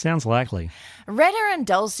 Sounds likely. Redder and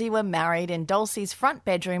Dulcie were married in Dulcie's front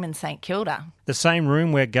bedroom in St Kilda. The same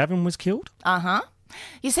room where Gavin was killed? Uh-huh.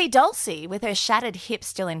 You see, Dulcie, with her shattered hip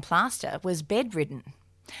still in plaster, was bedridden.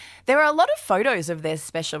 There are a lot of photos of their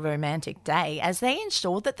special romantic day as they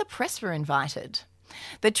ensured that the press were invited.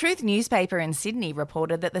 The Truth newspaper in Sydney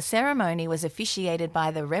reported that the ceremony was officiated by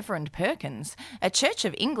the Reverend Perkins, a Church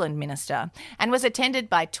of England minister, and was attended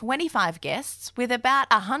by 25 guests with about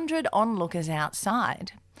 100 onlookers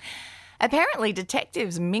outside. Apparently,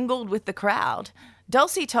 detectives mingled with the crowd.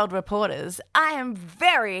 Dulcie told reporters, I am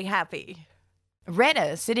very happy.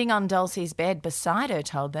 Redder, sitting on Dulcie's bed beside her,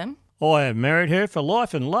 told them, I have married her for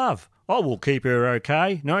life and love. I will keep her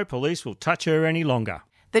okay. No police will touch her any longer.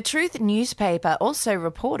 The Truth newspaper also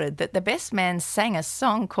reported that the best man sang a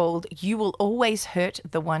song called You Will Always Hurt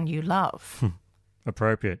the One You Love.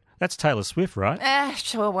 Appropriate. That's Taylor Swift, right?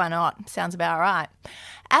 Sure, why not? Sounds about right.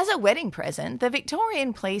 As a wedding present, the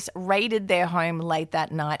Victorian police raided their home late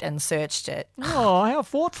that night and searched it. Oh, how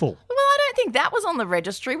thoughtful. Well, I don't think that was on the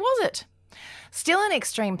registry, was it? Still in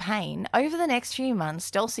extreme pain, over the next few months,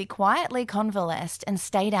 Dulcie quietly convalesced and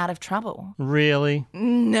stayed out of trouble. Really?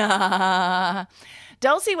 Nah.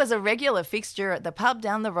 Dulcie was a regular fixture at the pub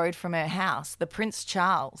down the road from her house, the Prince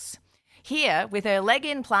Charles. Here, with her leg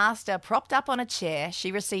in plaster propped up on a chair,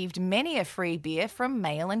 she received many a free beer from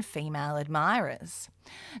male and female admirers.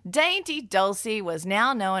 Dainty Dulcie was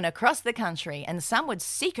now known across the country, and some would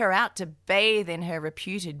seek her out to bathe in her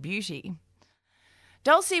reputed beauty.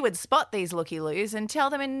 Dulcie would spot these looky-loos and tell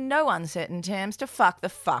them in no uncertain terms to fuck the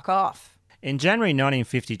fuck off. In January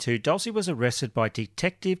 1952, Dulcie was arrested by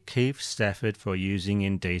Detective Keith Stafford for using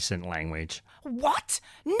indecent language. What?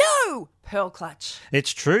 No! Pearl clutch.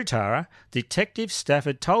 It's true, Tara. Detective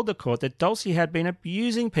Stafford told the court that Dulcie had been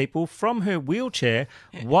abusing people from her wheelchair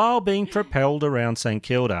while being propelled around St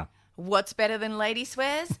Kilda. What's better than Lady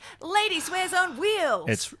Swears? Lady Swears on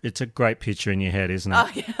wheels! It's a great picture in your head, isn't it? Oh,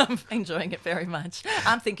 yeah, I'm enjoying it very much.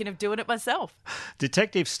 I'm thinking of doing it myself.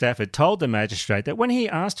 Detective Stafford told the magistrate that when he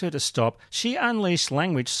asked her to stop, she unleashed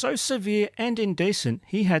language so severe and indecent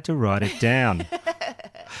he had to write it down.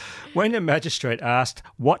 When the magistrate asked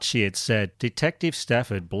what she had said, Detective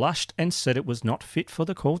Stafford blushed and said it was not fit for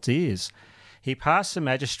the court's ears. He passed the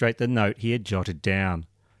magistrate the note he had jotted down.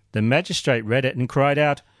 The magistrate read it and cried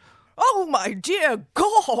out, "Oh, my dear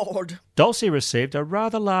God!" Dulcie received a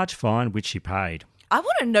rather large fine, which she paid. I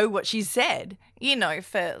want to know what she said,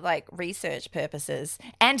 for, research purposes,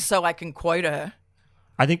 and so I can quote her.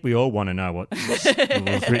 I think we all want to know what was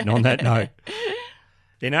written on that note.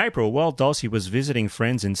 In April, while Dulcie was visiting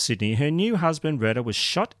friends in Sydney, her new husband, Retta, was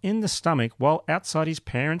shot in the stomach while outside his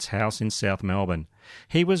parents' house in South Melbourne.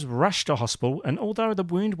 He was rushed to hospital, and although the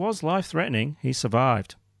wound was life-threatening, he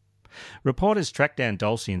survived. Reporters tracked down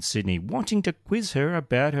Dulcie in Sydney, wanting to quiz her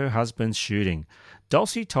about her husband's shooting.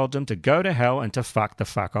 Dulcie told them to go to hell and to fuck the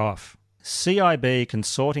fuck off. CIB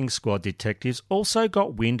consorting squad detectives also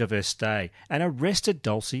got wind of her stay and arrested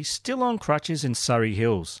Dulcie, still on crutches, in Surrey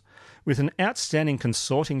Hills. With an outstanding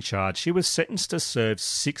consorting charge, she was sentenced to serve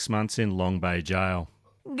 6 months in Long Bay Jail.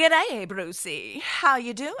 G'day, Brucey. How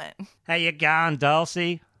you doing? How you going,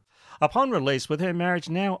 Dulcie? Upon release, with her marriage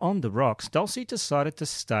now on the rocks, Dulcie decided to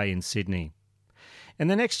stay in Sydney. In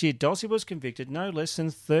the next year, Dulcie was convicted no less than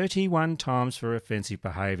 31 times for offensive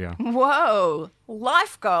behaviour. Whoa,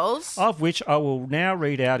 life goals. Of which I will now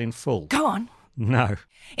read out in full. Go on. No.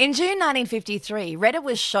 In June 1953, Retta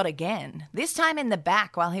was shot again, this time in the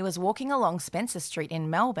back while he was walking along Spencer Street in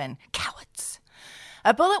Melbourne. Cowards.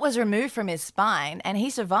 A bullet was removed from his spine and he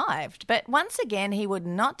survived, but once again he would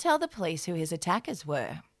not tell the police who his attackers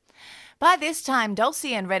were. By this time,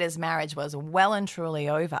 Dulcie and Retta's marriage was well and truly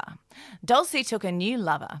over. Dulcie took a new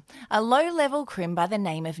lover, a low-level crim by the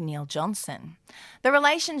name of Neil Johnson. The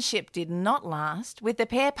relationship did not last, with the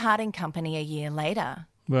pair parting company a year later.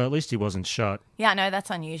 Well, at least he wasn't shot. Yeah, no,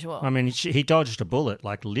 that's unusual. I mean, he dodged a bullet,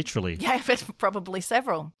 literally. Yeah, but probably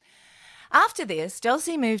several. After this,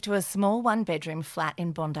 Dulcie moved to a small one-bedroom flat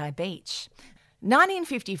in Bondi Beach.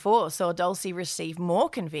 1954 saw Dulcie receive more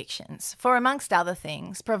convictions for, amongst other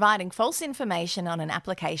things, providing false information on an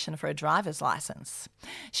application for a driver's licence.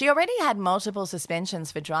 She already had multiple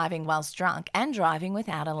suspensions for driving whilst drunk and driving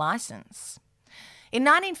without a licence. In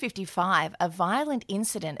 1955, a violent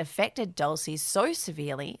incident affected Dulcie so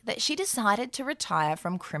severely that she decided to retire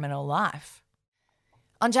from criminal life.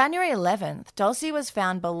 On January 11th, Dulcie was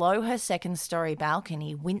found below her second-storey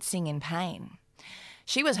balcony, wincing in pain.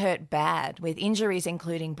 She was hurt bad, with injuries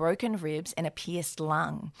including broken ribs and a pierced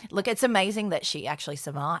lung. Look, it's amazing that she actually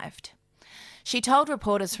survived. She told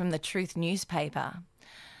reporters from the Truth newspaper,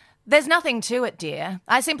 "There's nothing to it, dear.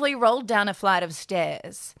 I simply rolled down a flight of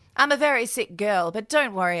stairs. I'm a very sick girl, but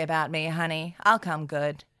don't worry about me, honey. I'll come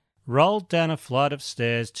good." Rolled down a flight of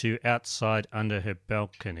stairs to outside under her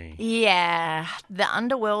balcony. Yeah, the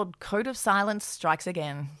underworld code of silence strikes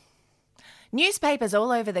again. Newspapers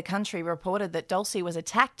all over the country reported that Dulcie was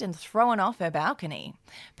attacked and thrown off her balcony.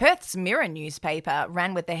 Perth's Mirror newspaper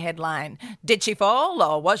ran with the headline, "Did she fall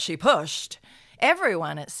or was she pushed?"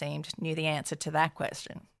 Everyone, it seemed, knew the answer to that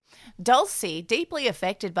question. Dulcie, deeply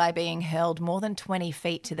affected by being hurled more than 20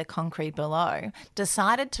 feet to the concrete below,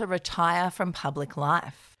 decided to retire from public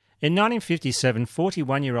life. In 1957,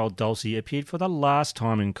 41-year-old Dulcie appeared for the last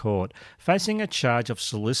time in court, facing a charge of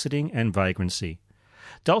soliciting and vagrancy.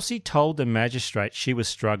 Dulcie told the magistrate she was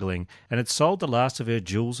struggling and had sold the last of her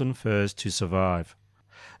jewels and furs to survive.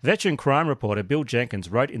 Veteran crime reporter Bill Jenkins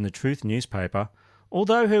wrote in the Truth newspaper,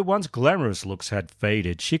 "Although her once glamorous looks had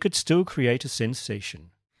faded, she could still create a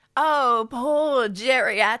sensation." Oh, poor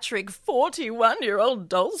geriatric 41-year-old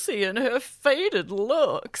Dulcie and her faded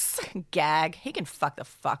looks. Gag. He can fuck the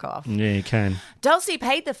fuck off. Yeah, he can. Dulcie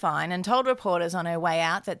paid the fine and told reporters on her way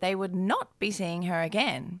out that they would not be seeing her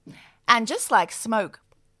again. And just like smoke,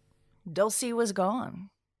 Dulcie was gone.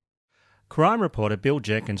 Crime reporter Bill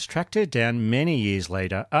Jenkins tracked her down many years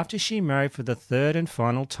later after she married for the third and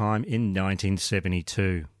final time in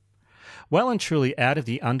 1972. Well and truly out of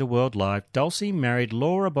the underworld life, Dulcie married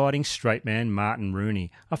law-abiding straight man Martin Rooney,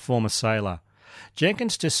 a former sailor.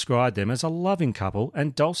 Jenkins described them as a loving couple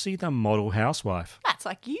and Dulcie the model housewife. That's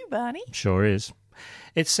like you, Barney. Sure is.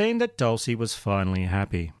 It seemed that Dulcie was finally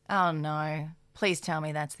happy. Oh, no. Please tell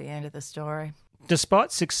me that's the end of the story.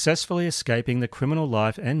 Despite successfully escaping the criminal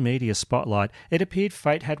life and media spotlight, it appeared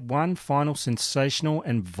fate had one final sensational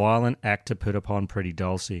and violent act to put upon pretty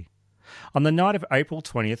Dulcie. On the night of April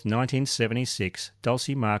 20th, 1976,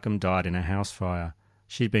 Dulcie Markham died in a house fire.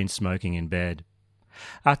 She'd been smoking in bed.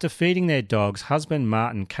 After feeding their dogs, husband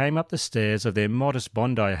Martin came up the stairs of their modest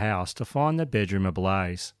Bondi house to find the bedroom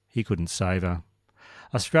ablaze. He couldn't save her.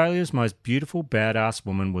 Australia's most beautiful badass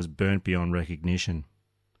woman was burnt beyond recognition.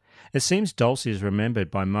 It seems Dulcie is remembered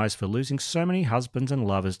by most for losing so many husbands and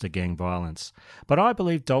lovers to gang violence. But I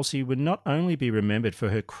believe Dulcie would not only be remembered for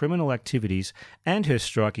her criminal activities and her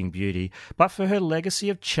striking beauty, but for her legacy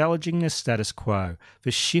of challenging the status quo,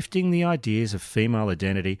 for shifting the ideas of female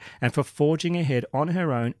identity, and for forging ahead on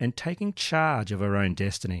her own and taking charge of her own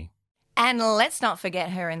destiny. And let's not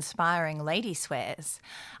forget her inspiring lady swears.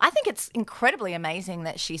 I think it's incredibly amazing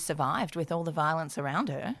that she survived with all the violence around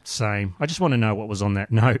her. Same. I just want to know what was on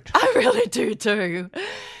that note. I really do too.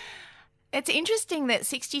 It's interesting that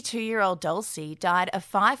 62-year-old Dulcie died a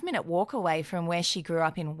 5-minute walk away from where she grew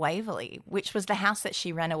up in Waverley, which was the house that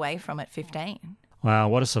she ran away from at 15. Wow,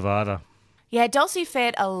 what a survivor. Yeah, Dulcie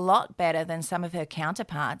fared a lot better than some of her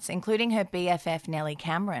counterparts, including her BFF Nellie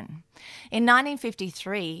Cameron. In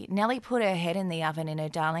 1953, Nellie put her head in the oven in her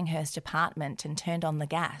Darlinghurst apartment and turned on the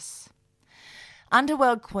gas.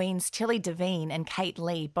 Underworld queens Tilly Devine and Kate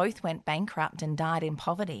Lee both went bankrupt and died in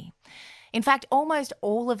poverty. In fact, almost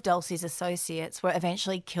all of Dulcie's associates were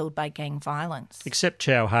eventually killed by gang violence. Except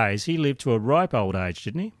Chow Hayes. He lived to a ripe old age,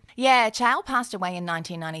 didn't he? Yeah, Chow passed away in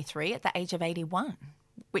 1993 at the age of 81.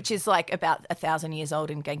 Which is like about 1,000 years old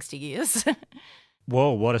in gangster years.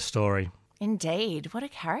 Whoa, what a story. Indeed, what a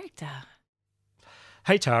character.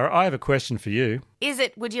 Hey Tara, I have a question for you. Is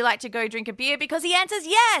it, would you like to go drink a beer? Because he answers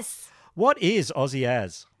yes. What is Aussie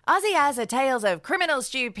As? Aussie As are tales of criminal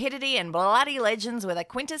stupidity and bloody legends with a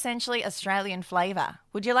quintessentially Australian flavour.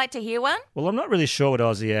 Would you like to hear one? Well, I'm not really sure what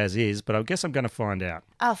Aussie As is, but I guess I'm going to find out.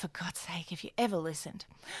 Oh, for God's sake, if you ever listened.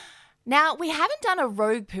 Now, we haven't done a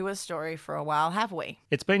rogue pua story for a while, have we?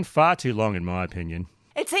 It's been far too long, in my opinion.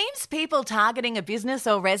 It seems people targeting a business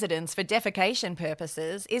or residence for defecation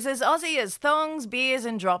purposes is as Aussie as thongs, beers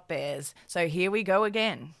and drop bears. So here we go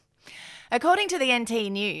again. According to the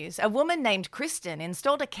NT News, a woman named Kristen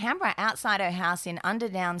installed a camera outside her house in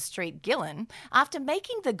Underdown Street, Gillen, after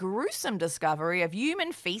making the gruesome discovery of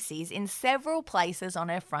human faeces in several places on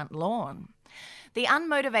her front lawn. The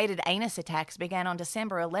unmotivated anus attacks began on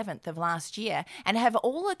December 11th of last year and have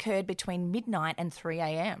all occurred between midnight and 3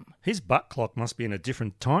 a.m. His butt clock must be in a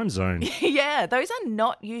different time zone. Yeah, those are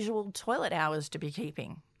not usual toilet hours to be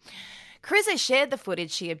keeping. Chris has shared the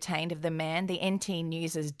footage she obtained of the man the NT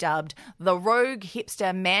News has dubbed the rogue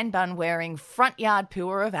hipster man bun wearing front yard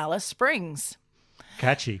pooer of Alice Springs.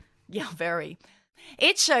 Catchy. Yeah, very.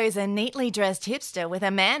 It shows a neatly dressed hipster with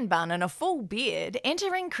a man bun and a full beard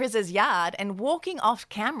entering Chris's yard and walking off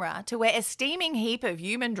camera to where a steaming heap of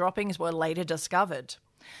human droppings were later discovered.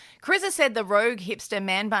 Chris said the rogue hipster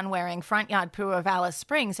man bun wearing front yard poo of Alice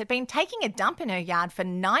Springs had been taking a dump in her yard for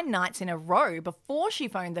 9 nights in a row before she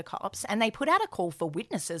phoned the cops, and they put out a call for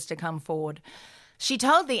witnesses to come forward. She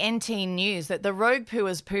told the NT News that the rogue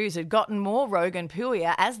pooer's poos had gotten more rogue and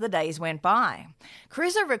pooier as the days went by.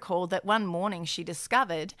 Cruiser recalled that one morning she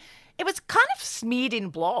discovered it was kind of smeared in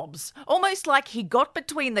blobs, almost like he got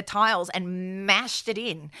between the tiles and mashed it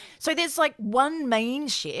in. So there's like one main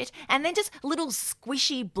shit and then just little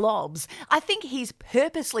squishy blobs. I think he's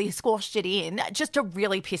purposely squashed it in just to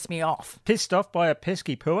really piss me off. Pissed off by a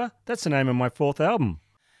pesky pooer? That's the name of my 4th album.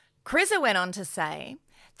 Cruiser went on to say,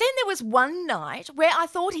 then there was one night where I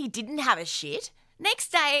thought he didn't have a shit.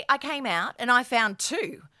 Next day I came out and I found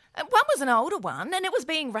 2. One was an older one and it was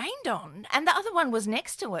being rained on, and the other one was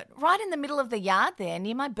next to it, right in the middle of the yard there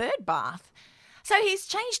near my bird bath. So he's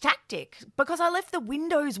changed tactic because I left the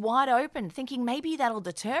windows wide open thinking maybe that'll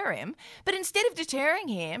deter him, but instead of deterring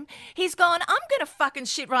him, he's gone, I'm going to fucking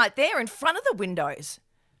shit right there in front of the windows.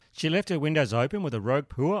 She left her windows open with a rogue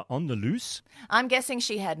pooer on the loose? I'm guessing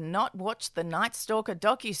she had not watched the Night Stalker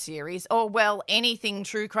docuseries or, well, anything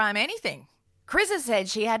true crime anything. Chrisa said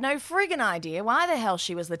she had no friggin' idea why the hell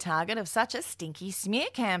she was the target of such a stinky smear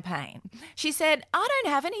campaign. She said, I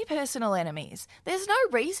don't have any personal enemies. There's no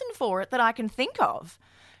reason for it that I can think of.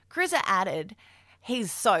 Chrysa added,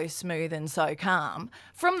 "He's so smooth and so calm.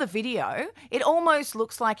 From the video, it almost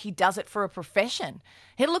looks like he does it for a profession.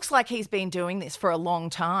 It looks like he's been doing this for a long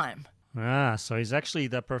time." Ah, so he's actually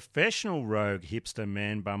the professional rogue hipster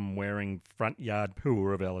man-bum wearing front yard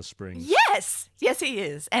pooer of Alice Springs. Yes, he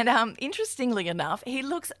is. And interestingly enough, he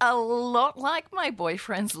looks a lot like my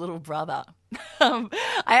boyfriend's little brother. I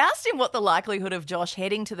asked him what the likelihood of Josh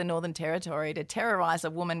heading to the Northern Territory to terrorise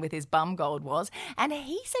a woman with his bum gold was, and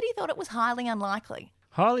he said he thought it was highly unlikely.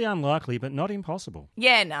 Highly unlikely, but not impossible.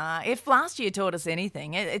 Yeah, nah, if last year taught us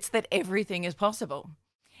anything, it's that everything is possible.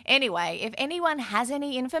 Anyway, if anyone has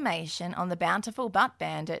any information on the Bountiful Butt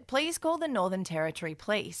Bandit, please call the Northern Territory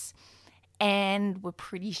Police. And we're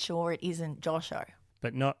pretty sure it isn't Josho.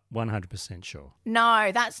 But not 100% sure.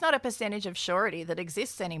 No, that's not a percentage of surety that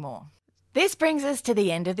exists anymore. This brings us to the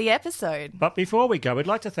end of the episode. But before we go, we'd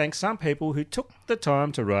like to thank some people who took the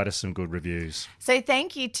time to write us some good reviews. So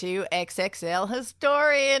thank you to XXL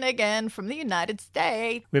Historian again from the United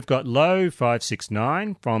States. We've got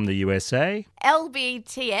Low569 from the USA.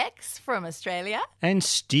 LBTX from Australia. And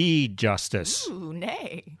Steed Justice. Ooh,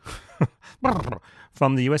 nay.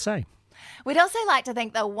 from the USA. We'd also like to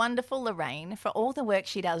thank the wonderful Lorraine for all the work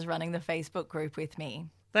she does running the Facebook group with me.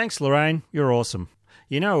 Thanks, Lorraine. You're awesome.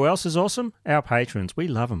 You know who else is awesome? Our patrons. We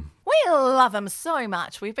love them. We love them so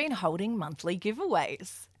much. We've been holding monthly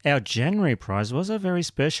giveaways. Our January prize was a very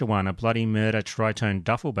special one, a Bloody Murder Tritone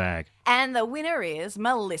duffel bag. And the winner is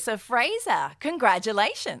Melissa Fraser.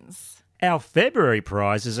 Congratulations. Our February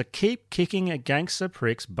prize is a Keep Kicking Against the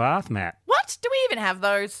Pricks bath mat. What? Do we even have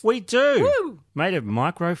those? We do. Woo! Made of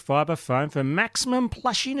microfiber foam for maximum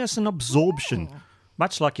plushiness and absorption.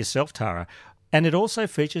 Much like yourself, Tara. And it also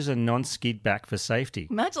features a non-skid back for safety.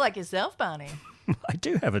 Much like yourself, Barney. I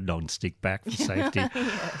do have a non-stick back for safety.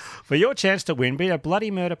 Yes. For your chance to win, be a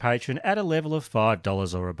Bloody Murder patron at a level of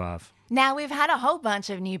 $5 or above. Now, we've had a whole bunch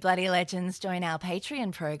of new Bloody Legends join our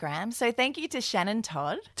Patreon program, so thank you to Shannon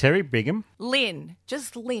Todd, Terry Bigham, Lynn,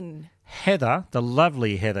 just Lynn, Heather, the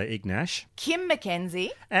lovely Heather Ignash, Kim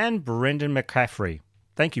McKenzie, and Brendan McCaffrey.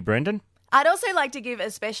 Thank you, Brendan. I'd also like to give a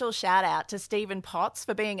special shout out to Stephen Potts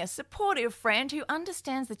for being a supportive friend who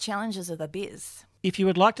understands the challenges of the biz. If you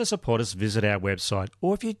would like to support us, visit our website,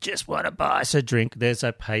 or if you just want to buy us a drink, there's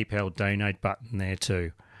a PayPal donate button there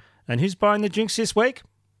too. And who's buying the drinks this week?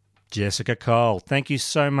 Jessica Cole. Thank you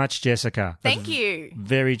so much, Jessica. Thank you.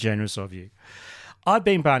 Very generous of you. I've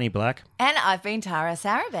been Barney Black. And I've been Tara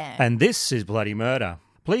Saraban. And this is Bloody Murder.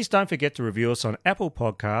 Please don't forget to review us on Apple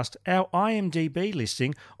Podcast, our IMDb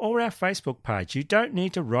listing, or our Facebook page. You don't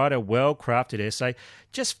need to write a well-crafted essay.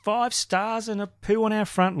 Just 5 stars and a poo on our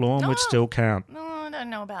front lawn would still count. No, I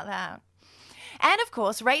don't know about that. And, of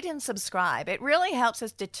course, rate and subscribe. It really helps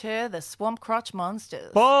us deter the swamp crotch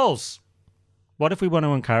monsters. Balls! What if we want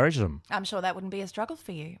to encourage them? I'm sure that wouldn't be a struggle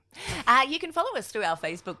for you. You can follow us through our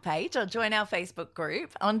Facebook page or join our Facebook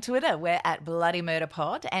group. On Twitter, we're at Bloody Murder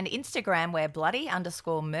Pod, and Instagram, we're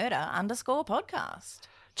bloody_murder_podcast.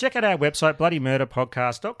 Check out our website,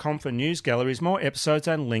 bloodymurderpodcast.com, for news, galleries, more episodes,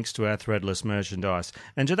 and links to our threadless merchandise.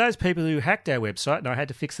 And to those people who hacked our website and I had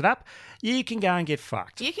to fix it up, you can go and get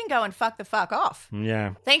fucked. You can go and fuck the fuck off.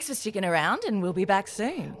 Yeah. Thanks for sticking around, and we'll be back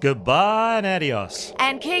soon. Goodbye and adios.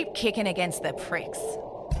 And keep kicking against the pricks.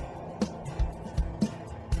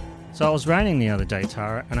 So it was raining the other day,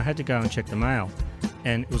 Tara, and I had to go and check the mail.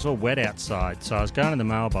 And it was all wet outside, so I was going to the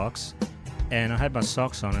mailbox, and I had my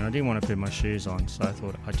socks on, and I didn't want to put my shoes on, so I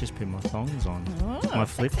thought I'd just put my thongs on, my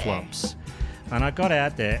flip-flops. And I got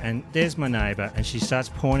out there, and there's my neighbour, and she starts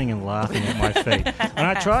pointing and laughing at my feet. And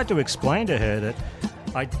I tried to explain to her that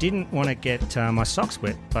I didn't want to get my socks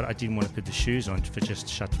wet, but I didn't want to put the shoes on for just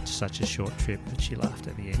such a short trip. But she laughed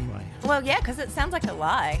at me anyway. Well, yeah, because it sounds like a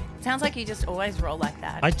lie. It sounds like you just always roll like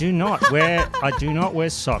that. I do not wear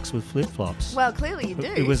socks with flip-flops. Well, clearly you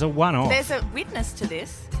do. It was a one-off. There's a witness to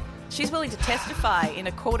this. She's willing to testify in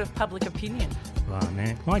a court of public opinion. Oh,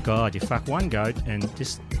 man. My God, you fuck one goat and you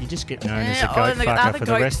just get known as a goat fucker for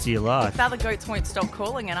the rest of your life. The other goats won't stop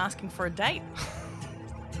calling and asking for a date.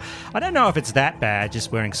 I don't know if it's that bad,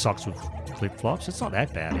 just wearing socks with flip-flops. It's not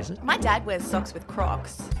that bad, is it? My dad wears socks with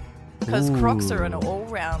Crocs. Because Crocs are an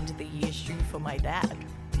all-round-the-year shoe for my dad.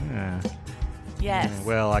 Yeah. Yes. Yeah,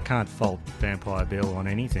 well, I can't fault Vampire Bill on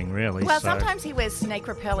anything, really. Well, sometimes he wears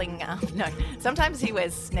snake-repelling... sometimes he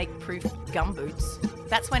wears snake-proof gumboots.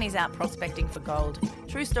 That's when he's out prospecting for gold.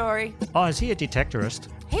 True story. Oh, is he a detectorist?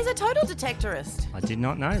 He's a total detectorist. I did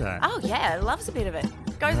not know that. Oh, yeah, loves a bit of it.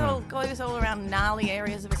 Goes all around gnarly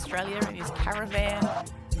areas of Australia in his caravan,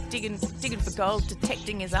 digging for gold,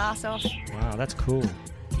 detecting his ass off. Wow, that's cool.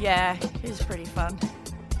 Yeah, it's pretty fun.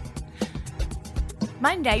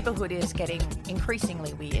 My neighbourhood is getting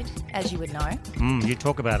increasingly weird, as you would know. You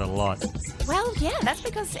talk about it a lot. Well, yeah, that's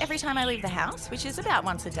because every time I leave the house, which is about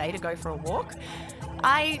once a day to go for a walk,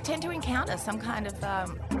 I tend to encounter some kind of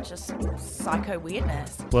just psycho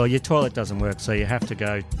weirdness. Well, your toilet doesn't work, so you have to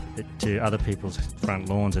go to other people's front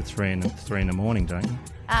lawns at 3 in the morning, don't you?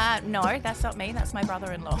 No, that's not me. That's my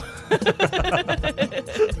brother-in-law.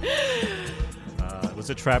 It was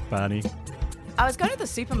a trap, Barney. I was going to the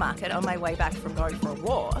supermarket on my way back from going for a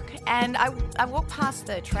walk, and I walked past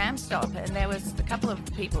the tram stop, and there was a couple of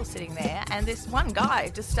people sitting there, and this one guy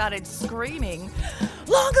just started screaming,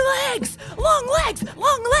 "Long legs! Long legs!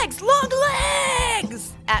 Long legs! Long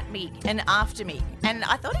legs!" at me and after me. And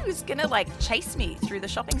I thought he was going to, chase me through the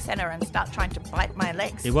shopping centre and start trying to bite my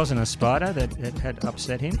legs. It wasn't a spider that had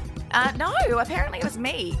upset him? No, apparently it was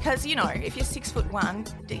me, because, if you're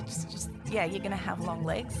 6'1", it's just you're going to have long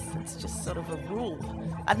legs. It's just sort of a rule.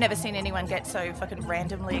 I've never seen anyone get so fucking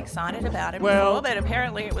randomly excited about it before, but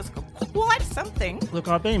apparently it was quite something. Look,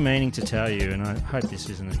 I've been meaning to tell you, and I hope this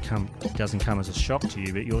doesn't come as a shock to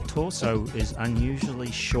you, but your torso is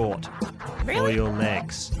unusually short for your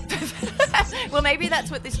legs. Well, maybe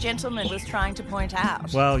that's what this gentleman was trying to point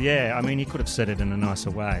out. Well, yeah, I mean, he could have said it in a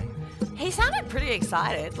nicer way. He sounded pretty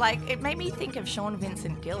excited. It made me think of Sean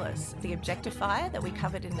Vincent Gillis, the objectifier that we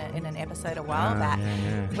covered in an episode a while back.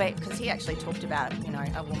 Yeah. Because he actually talked about,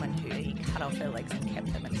 a woman who he cut off her legs and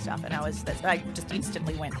kept them and stuff. And I just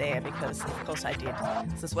instantly went there because, of course, I did.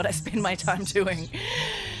 This is what I spend my time doing,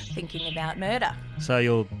 thinking about murder.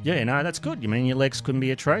 So that's good. You mean your legs couldn't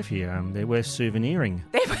be a trophy? They're worth souveniring.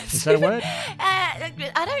 Is that a word?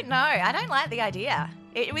 I don't know. I don't like the idea.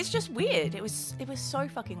 It was just weird. It was so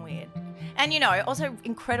fucking weird. And, also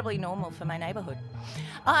incredibly normal for my neighbourhood.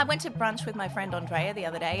 I went to brunch with my friend Andrea the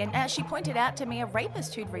other day, and she pointed out to me a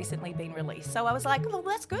rapist who'd recently been released. So I was like, well,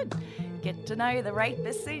 that's good. Get to know the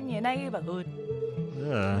rapists in your neighbourhood.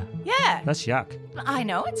 Yeah. That's yuck. I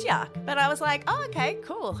know it's yuck. But I was like, oh, okay,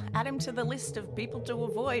 cool. Add him to the list of people to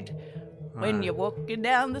avoid when you're walking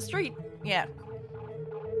down the street. Yeah.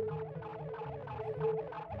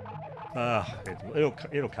 It'll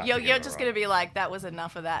cut. You're just going to be like, that was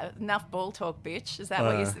enough of that. Enough ball talk, bitch. Is that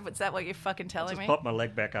what you're fucking telling me? Just pop my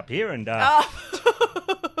leg back up here and...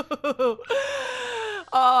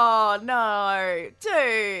 Oh, no.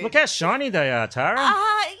 Dude. Look how shiny they are, Tara.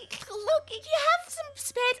 Look, you have some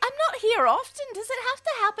spare... I'm not here often. Does it have to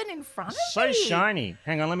happen in front of me? So shiny.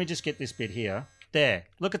 Hang on, let me just get this bit here. There.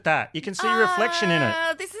 Look at that. You can see reflection in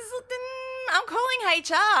it. This is... I'm calling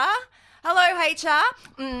HR. Hello,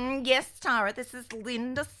 HR. Yes, Tara, this is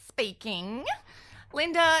Linda speaking.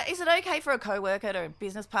 Linda, is it okay for a co-worker or a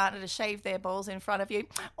business partner to shave their balls in front of you?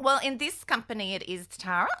 Well, in this company it is,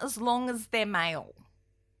 Tara, as long as they're male.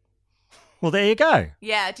 Well, there you go.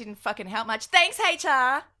 Yeah, it didn't fucking help much. Thanks,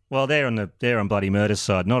 HR. Well, they're on Bloody Murder's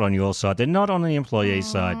side, not on your side. They're not on the employee's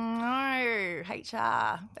side. No,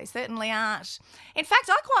 HR. They certainly aren't. In fact,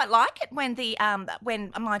 I quite like it when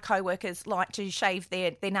my co-workers like to shave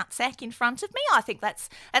their nutsack in front of me. I think that's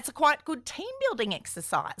a quite good team-building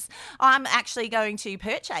exercise. I'm actually going to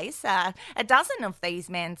purchase a dozen of these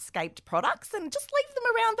Manscaped products and just leave them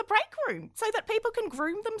around the break room so that people can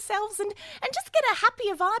groom themselves and just get a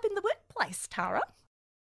happier vibe in the workplace, Tara.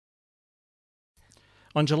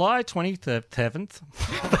 On July 27th...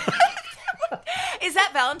 Is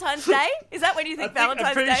that Valentine's Day? Is that when you think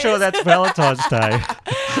Valentine's Day is? I'm pretty sure that's Valentine's Day.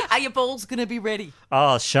 Are your balls going to be ready?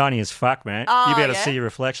 Oh, shiny as fuck, man. Oh, you better see your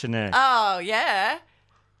reflection there. Oh, yeah.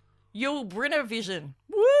 Your Brenner vision.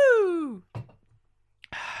 Woo!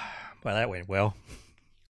 Well, that went well.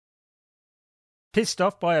 Pissed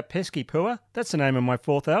Off by a Pesky Pooer? That's the name of my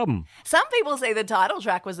 4th album. Some people say the title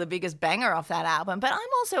track was the biggest banger off that album, but I'm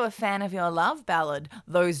also a fan of your love ballad,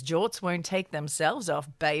 Those Jorts Won't Take Themselves Off,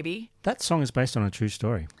 Baby. That song is based on a true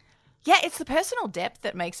story. Yeah, it's the personal depth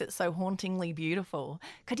that makes it so hauntingly beautiful.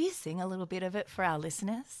 Could you sing a little bit of it for our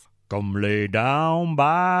listeners? Come lay down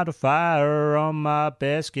by the fire on my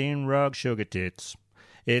bearskin rug, sugar tits.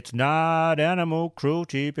 It's not animal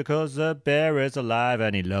cruelty because the bear is alive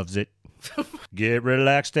and he loves it. Get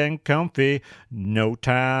relaxed and comfy, no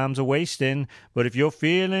time's a wasting. But if you're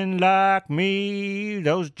feeling like me,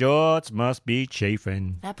 those jorts must be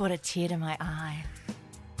chafing. That brought a tear to my eye.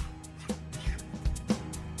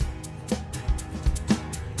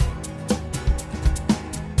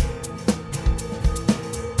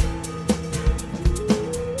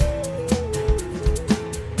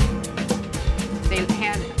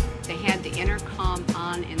 They had the intercom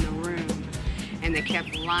on in the room, and they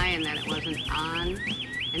kept lying that it wasn't on,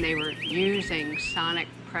 and they were using sonic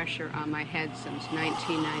pressure on my head since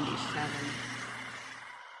 1997.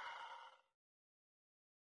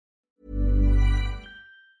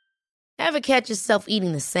 Ever catch yourself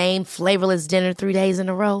eating the same flavorless dinner 3 days in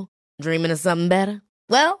a row? Dreaming of something better?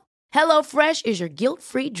 Well, HelloFresh is your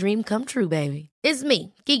guilt-free dream come true, baby. It's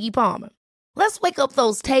me, Keke Palmer. Let's wake up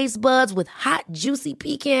those taste buds with hot, juicy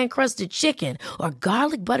pecan-crusted chicken or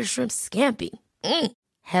garlic butter shrimp scampi.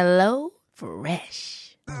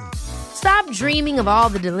 HelloFresh. Stop dreaming of all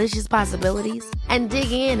the delicious possibilities and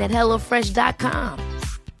dig in at HelloFresh.com.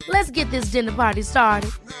 Let's get this dinner party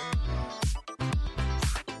started.